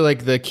are actually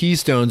like the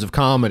keystones of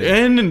comedy.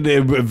 and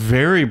a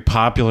very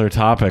popular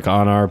topic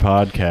on our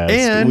podcast.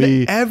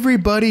 And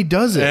everybody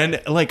does it.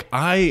 And like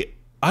I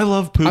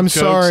love poop I'm jokes.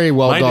 sorry,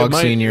 Welt Dog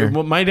my, Senior.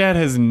 My dad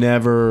has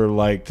never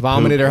liked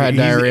Vomited poop. or had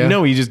diarrhea?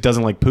 No, he just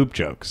doesn't like poop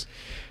jokes.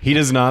 He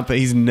does not.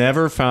 He's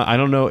never found. I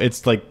don't know.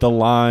 It's like the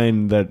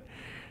line that,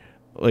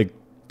 like,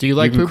 Do you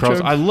like can poop cross.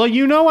 jokes? I love.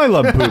 You know, I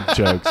love poop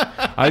jokes.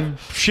 I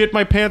shit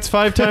my pants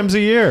 5 times a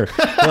year.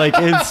 Like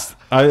it's.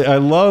 I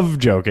love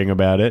joking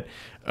about it.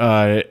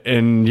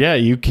 And yeah,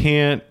 you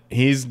can't.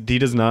 He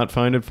does not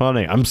find it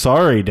funny. I'm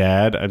sorry,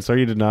 Dad. I'm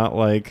sorry you did not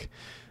like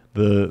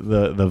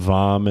the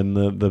vom and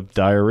the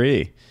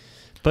diarrhea.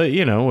 But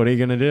you know, what are you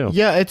gonna do?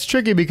 Yeah, it's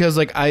tricky because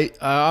like I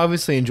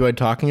obviously enjoyed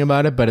talking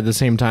about it, but at the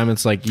same time,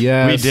 it's like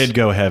yes, We did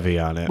go heavy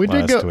on it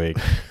last week.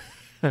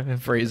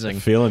 phrasing.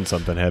 Feeling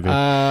something heavy.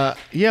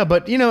 Yeah,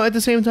 but you know, at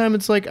the same time,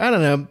 it's like I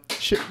don't know,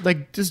 shit,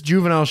 like this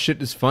juvenile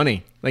shit is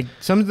funny. Like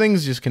some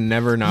things just can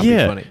never not be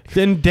funny.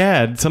 Then,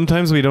 Dad,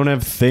 sometimes we don't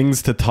have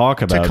things to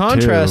talk about. To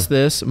contrast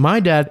this, my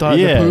dad thought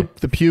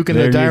the puke, and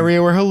the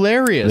diarrhea were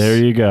hilarious. There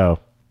you go.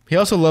 He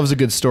also loves a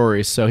good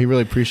story, so he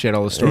really appreciated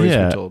all the stories we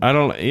Yeah, told. I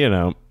don't. You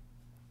know,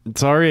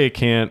 sorry, it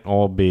can't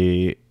all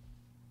be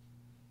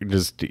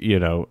just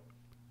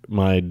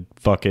my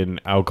fucking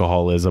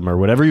alcoholism or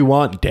whatever you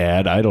want,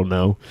 Dad. I don't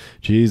know.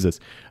 Jesus.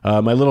 My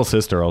little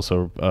sister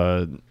also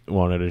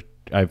wanted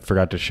I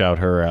forgot to shout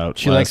her out.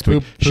 She likes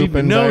poop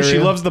and no, she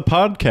diarrhea? loves the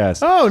podcast.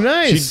 Oh,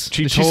 nice.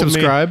 She Did she told me-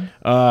 subscribe?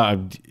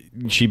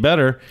 She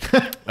better.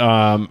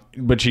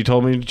 But she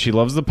told me she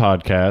loves the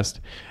podcast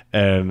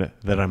and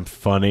that I'm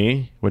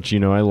funny, which I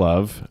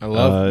love. I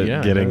love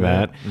getting I know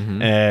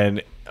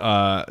that.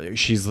 And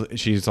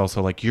she's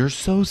also like, you're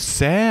so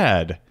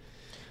sad.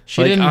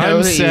 She didn't know I'm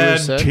that you were sad.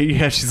 sad?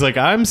 Yeah, she's like,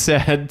 I'm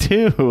sad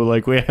too.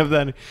 Like we have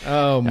that.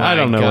 Oh my I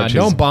don't know. God. What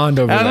she's- Don't bond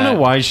over I don't that. know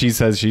why she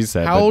says she's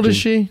sad. How but old is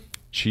she?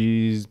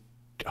 She's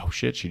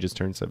shit. She just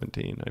turned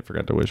 17. I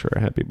forgot to wish her a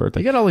happy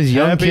birthday. You got all these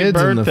young happy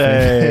kids in the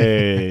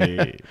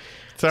birthday.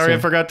 Sorry, So- I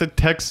forgot to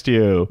text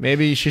you.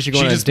 Maybe she should go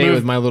She on a just date moved-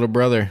 with my little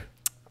brother.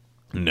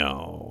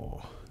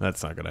 No,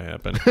 that's not gonna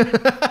happen.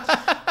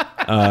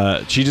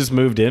 She just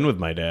moved in with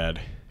my dad.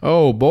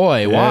 Oh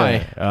boy,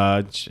 why?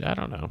 I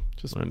don't know.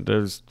 Just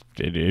there's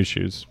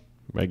issues,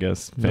 I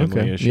guess. Family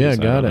Okay. issues. Yeah, I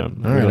got don't it.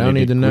 know. All right, I don't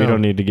need to know. We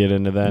don't need to get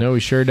into that. No, we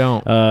sure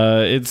don't.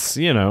 It's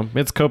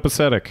it's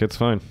copacetic. It's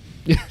fine.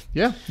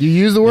 Yeah, you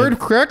used the word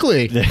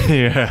correctly.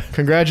 Yeah.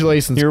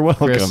 Congratulations. You're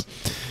welcome. Chris.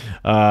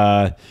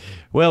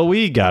 Well,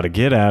 we got to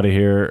get out of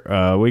here.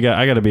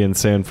 I got to be in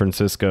San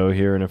Francisco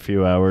here in a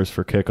few hours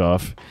for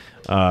kickoff.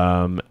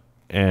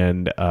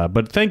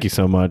 But thank you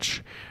so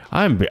much.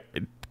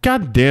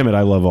 God damn it,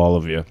 I love all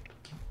of you.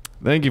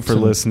 Thank you for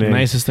listening.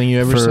 Nicest thing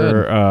you ever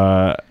said.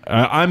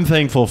 I'm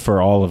thankful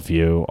for all of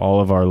you, all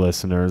of our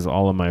listeners,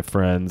 all of my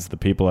friends, the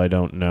people I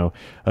don't know.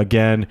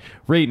 Again,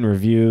 rate and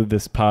review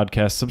this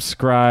podcast.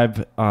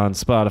 Subscribe on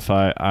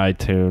Spotify,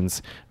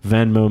 iTunes.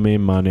 Venmo me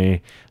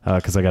money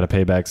because I got to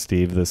pay back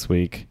Steve this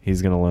week.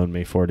 He's going to loan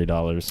me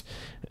 $40.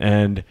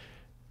 And,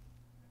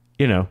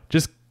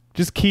 just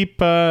keep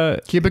Keep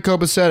it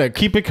copacetic.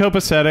 Keep it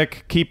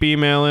copacetic. Keep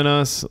emailing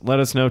us. Let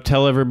us know.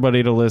 Tell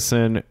everybody to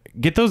listen.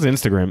 Get those do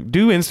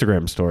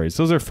Instagram stories.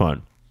 Those are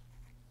fun.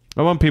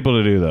 I want people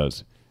to do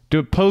those.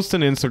 Post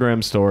an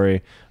Instagram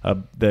story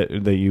that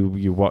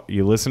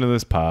you listen to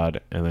this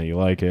pod and that you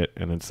like it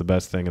and it's the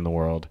best thing in the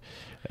world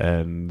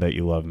and that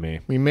you love me.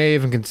 We may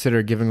even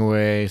consider giving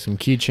away some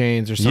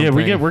keychains or something.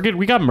 Yeah,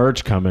 we got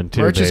merch coming too.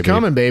 Merch is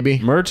coming, baby.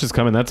 Merch is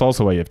coming. That's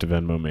also why you have to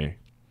Venmo me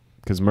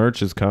because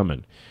merch is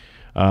coming.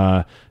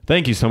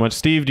 Thank you so much,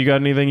 Steve. Do you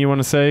got anything you want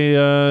to say?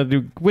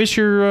 Wish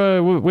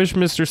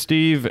Mr.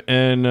 Steve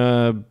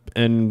and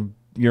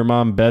your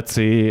mom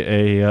Betsy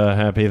a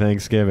happy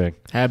Thanksgiving.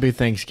 Happy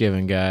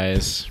Thanksgiving,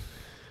 guys.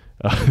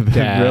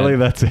 Dad. Really?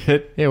 That's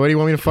it? Yeah, what do you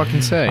want me to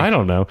fucking say? I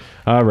don't know.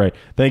 All right.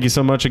 Thank you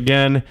so much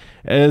again.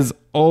 As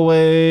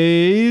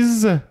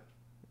always,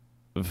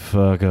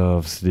 fuck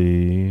off,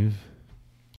 Steve.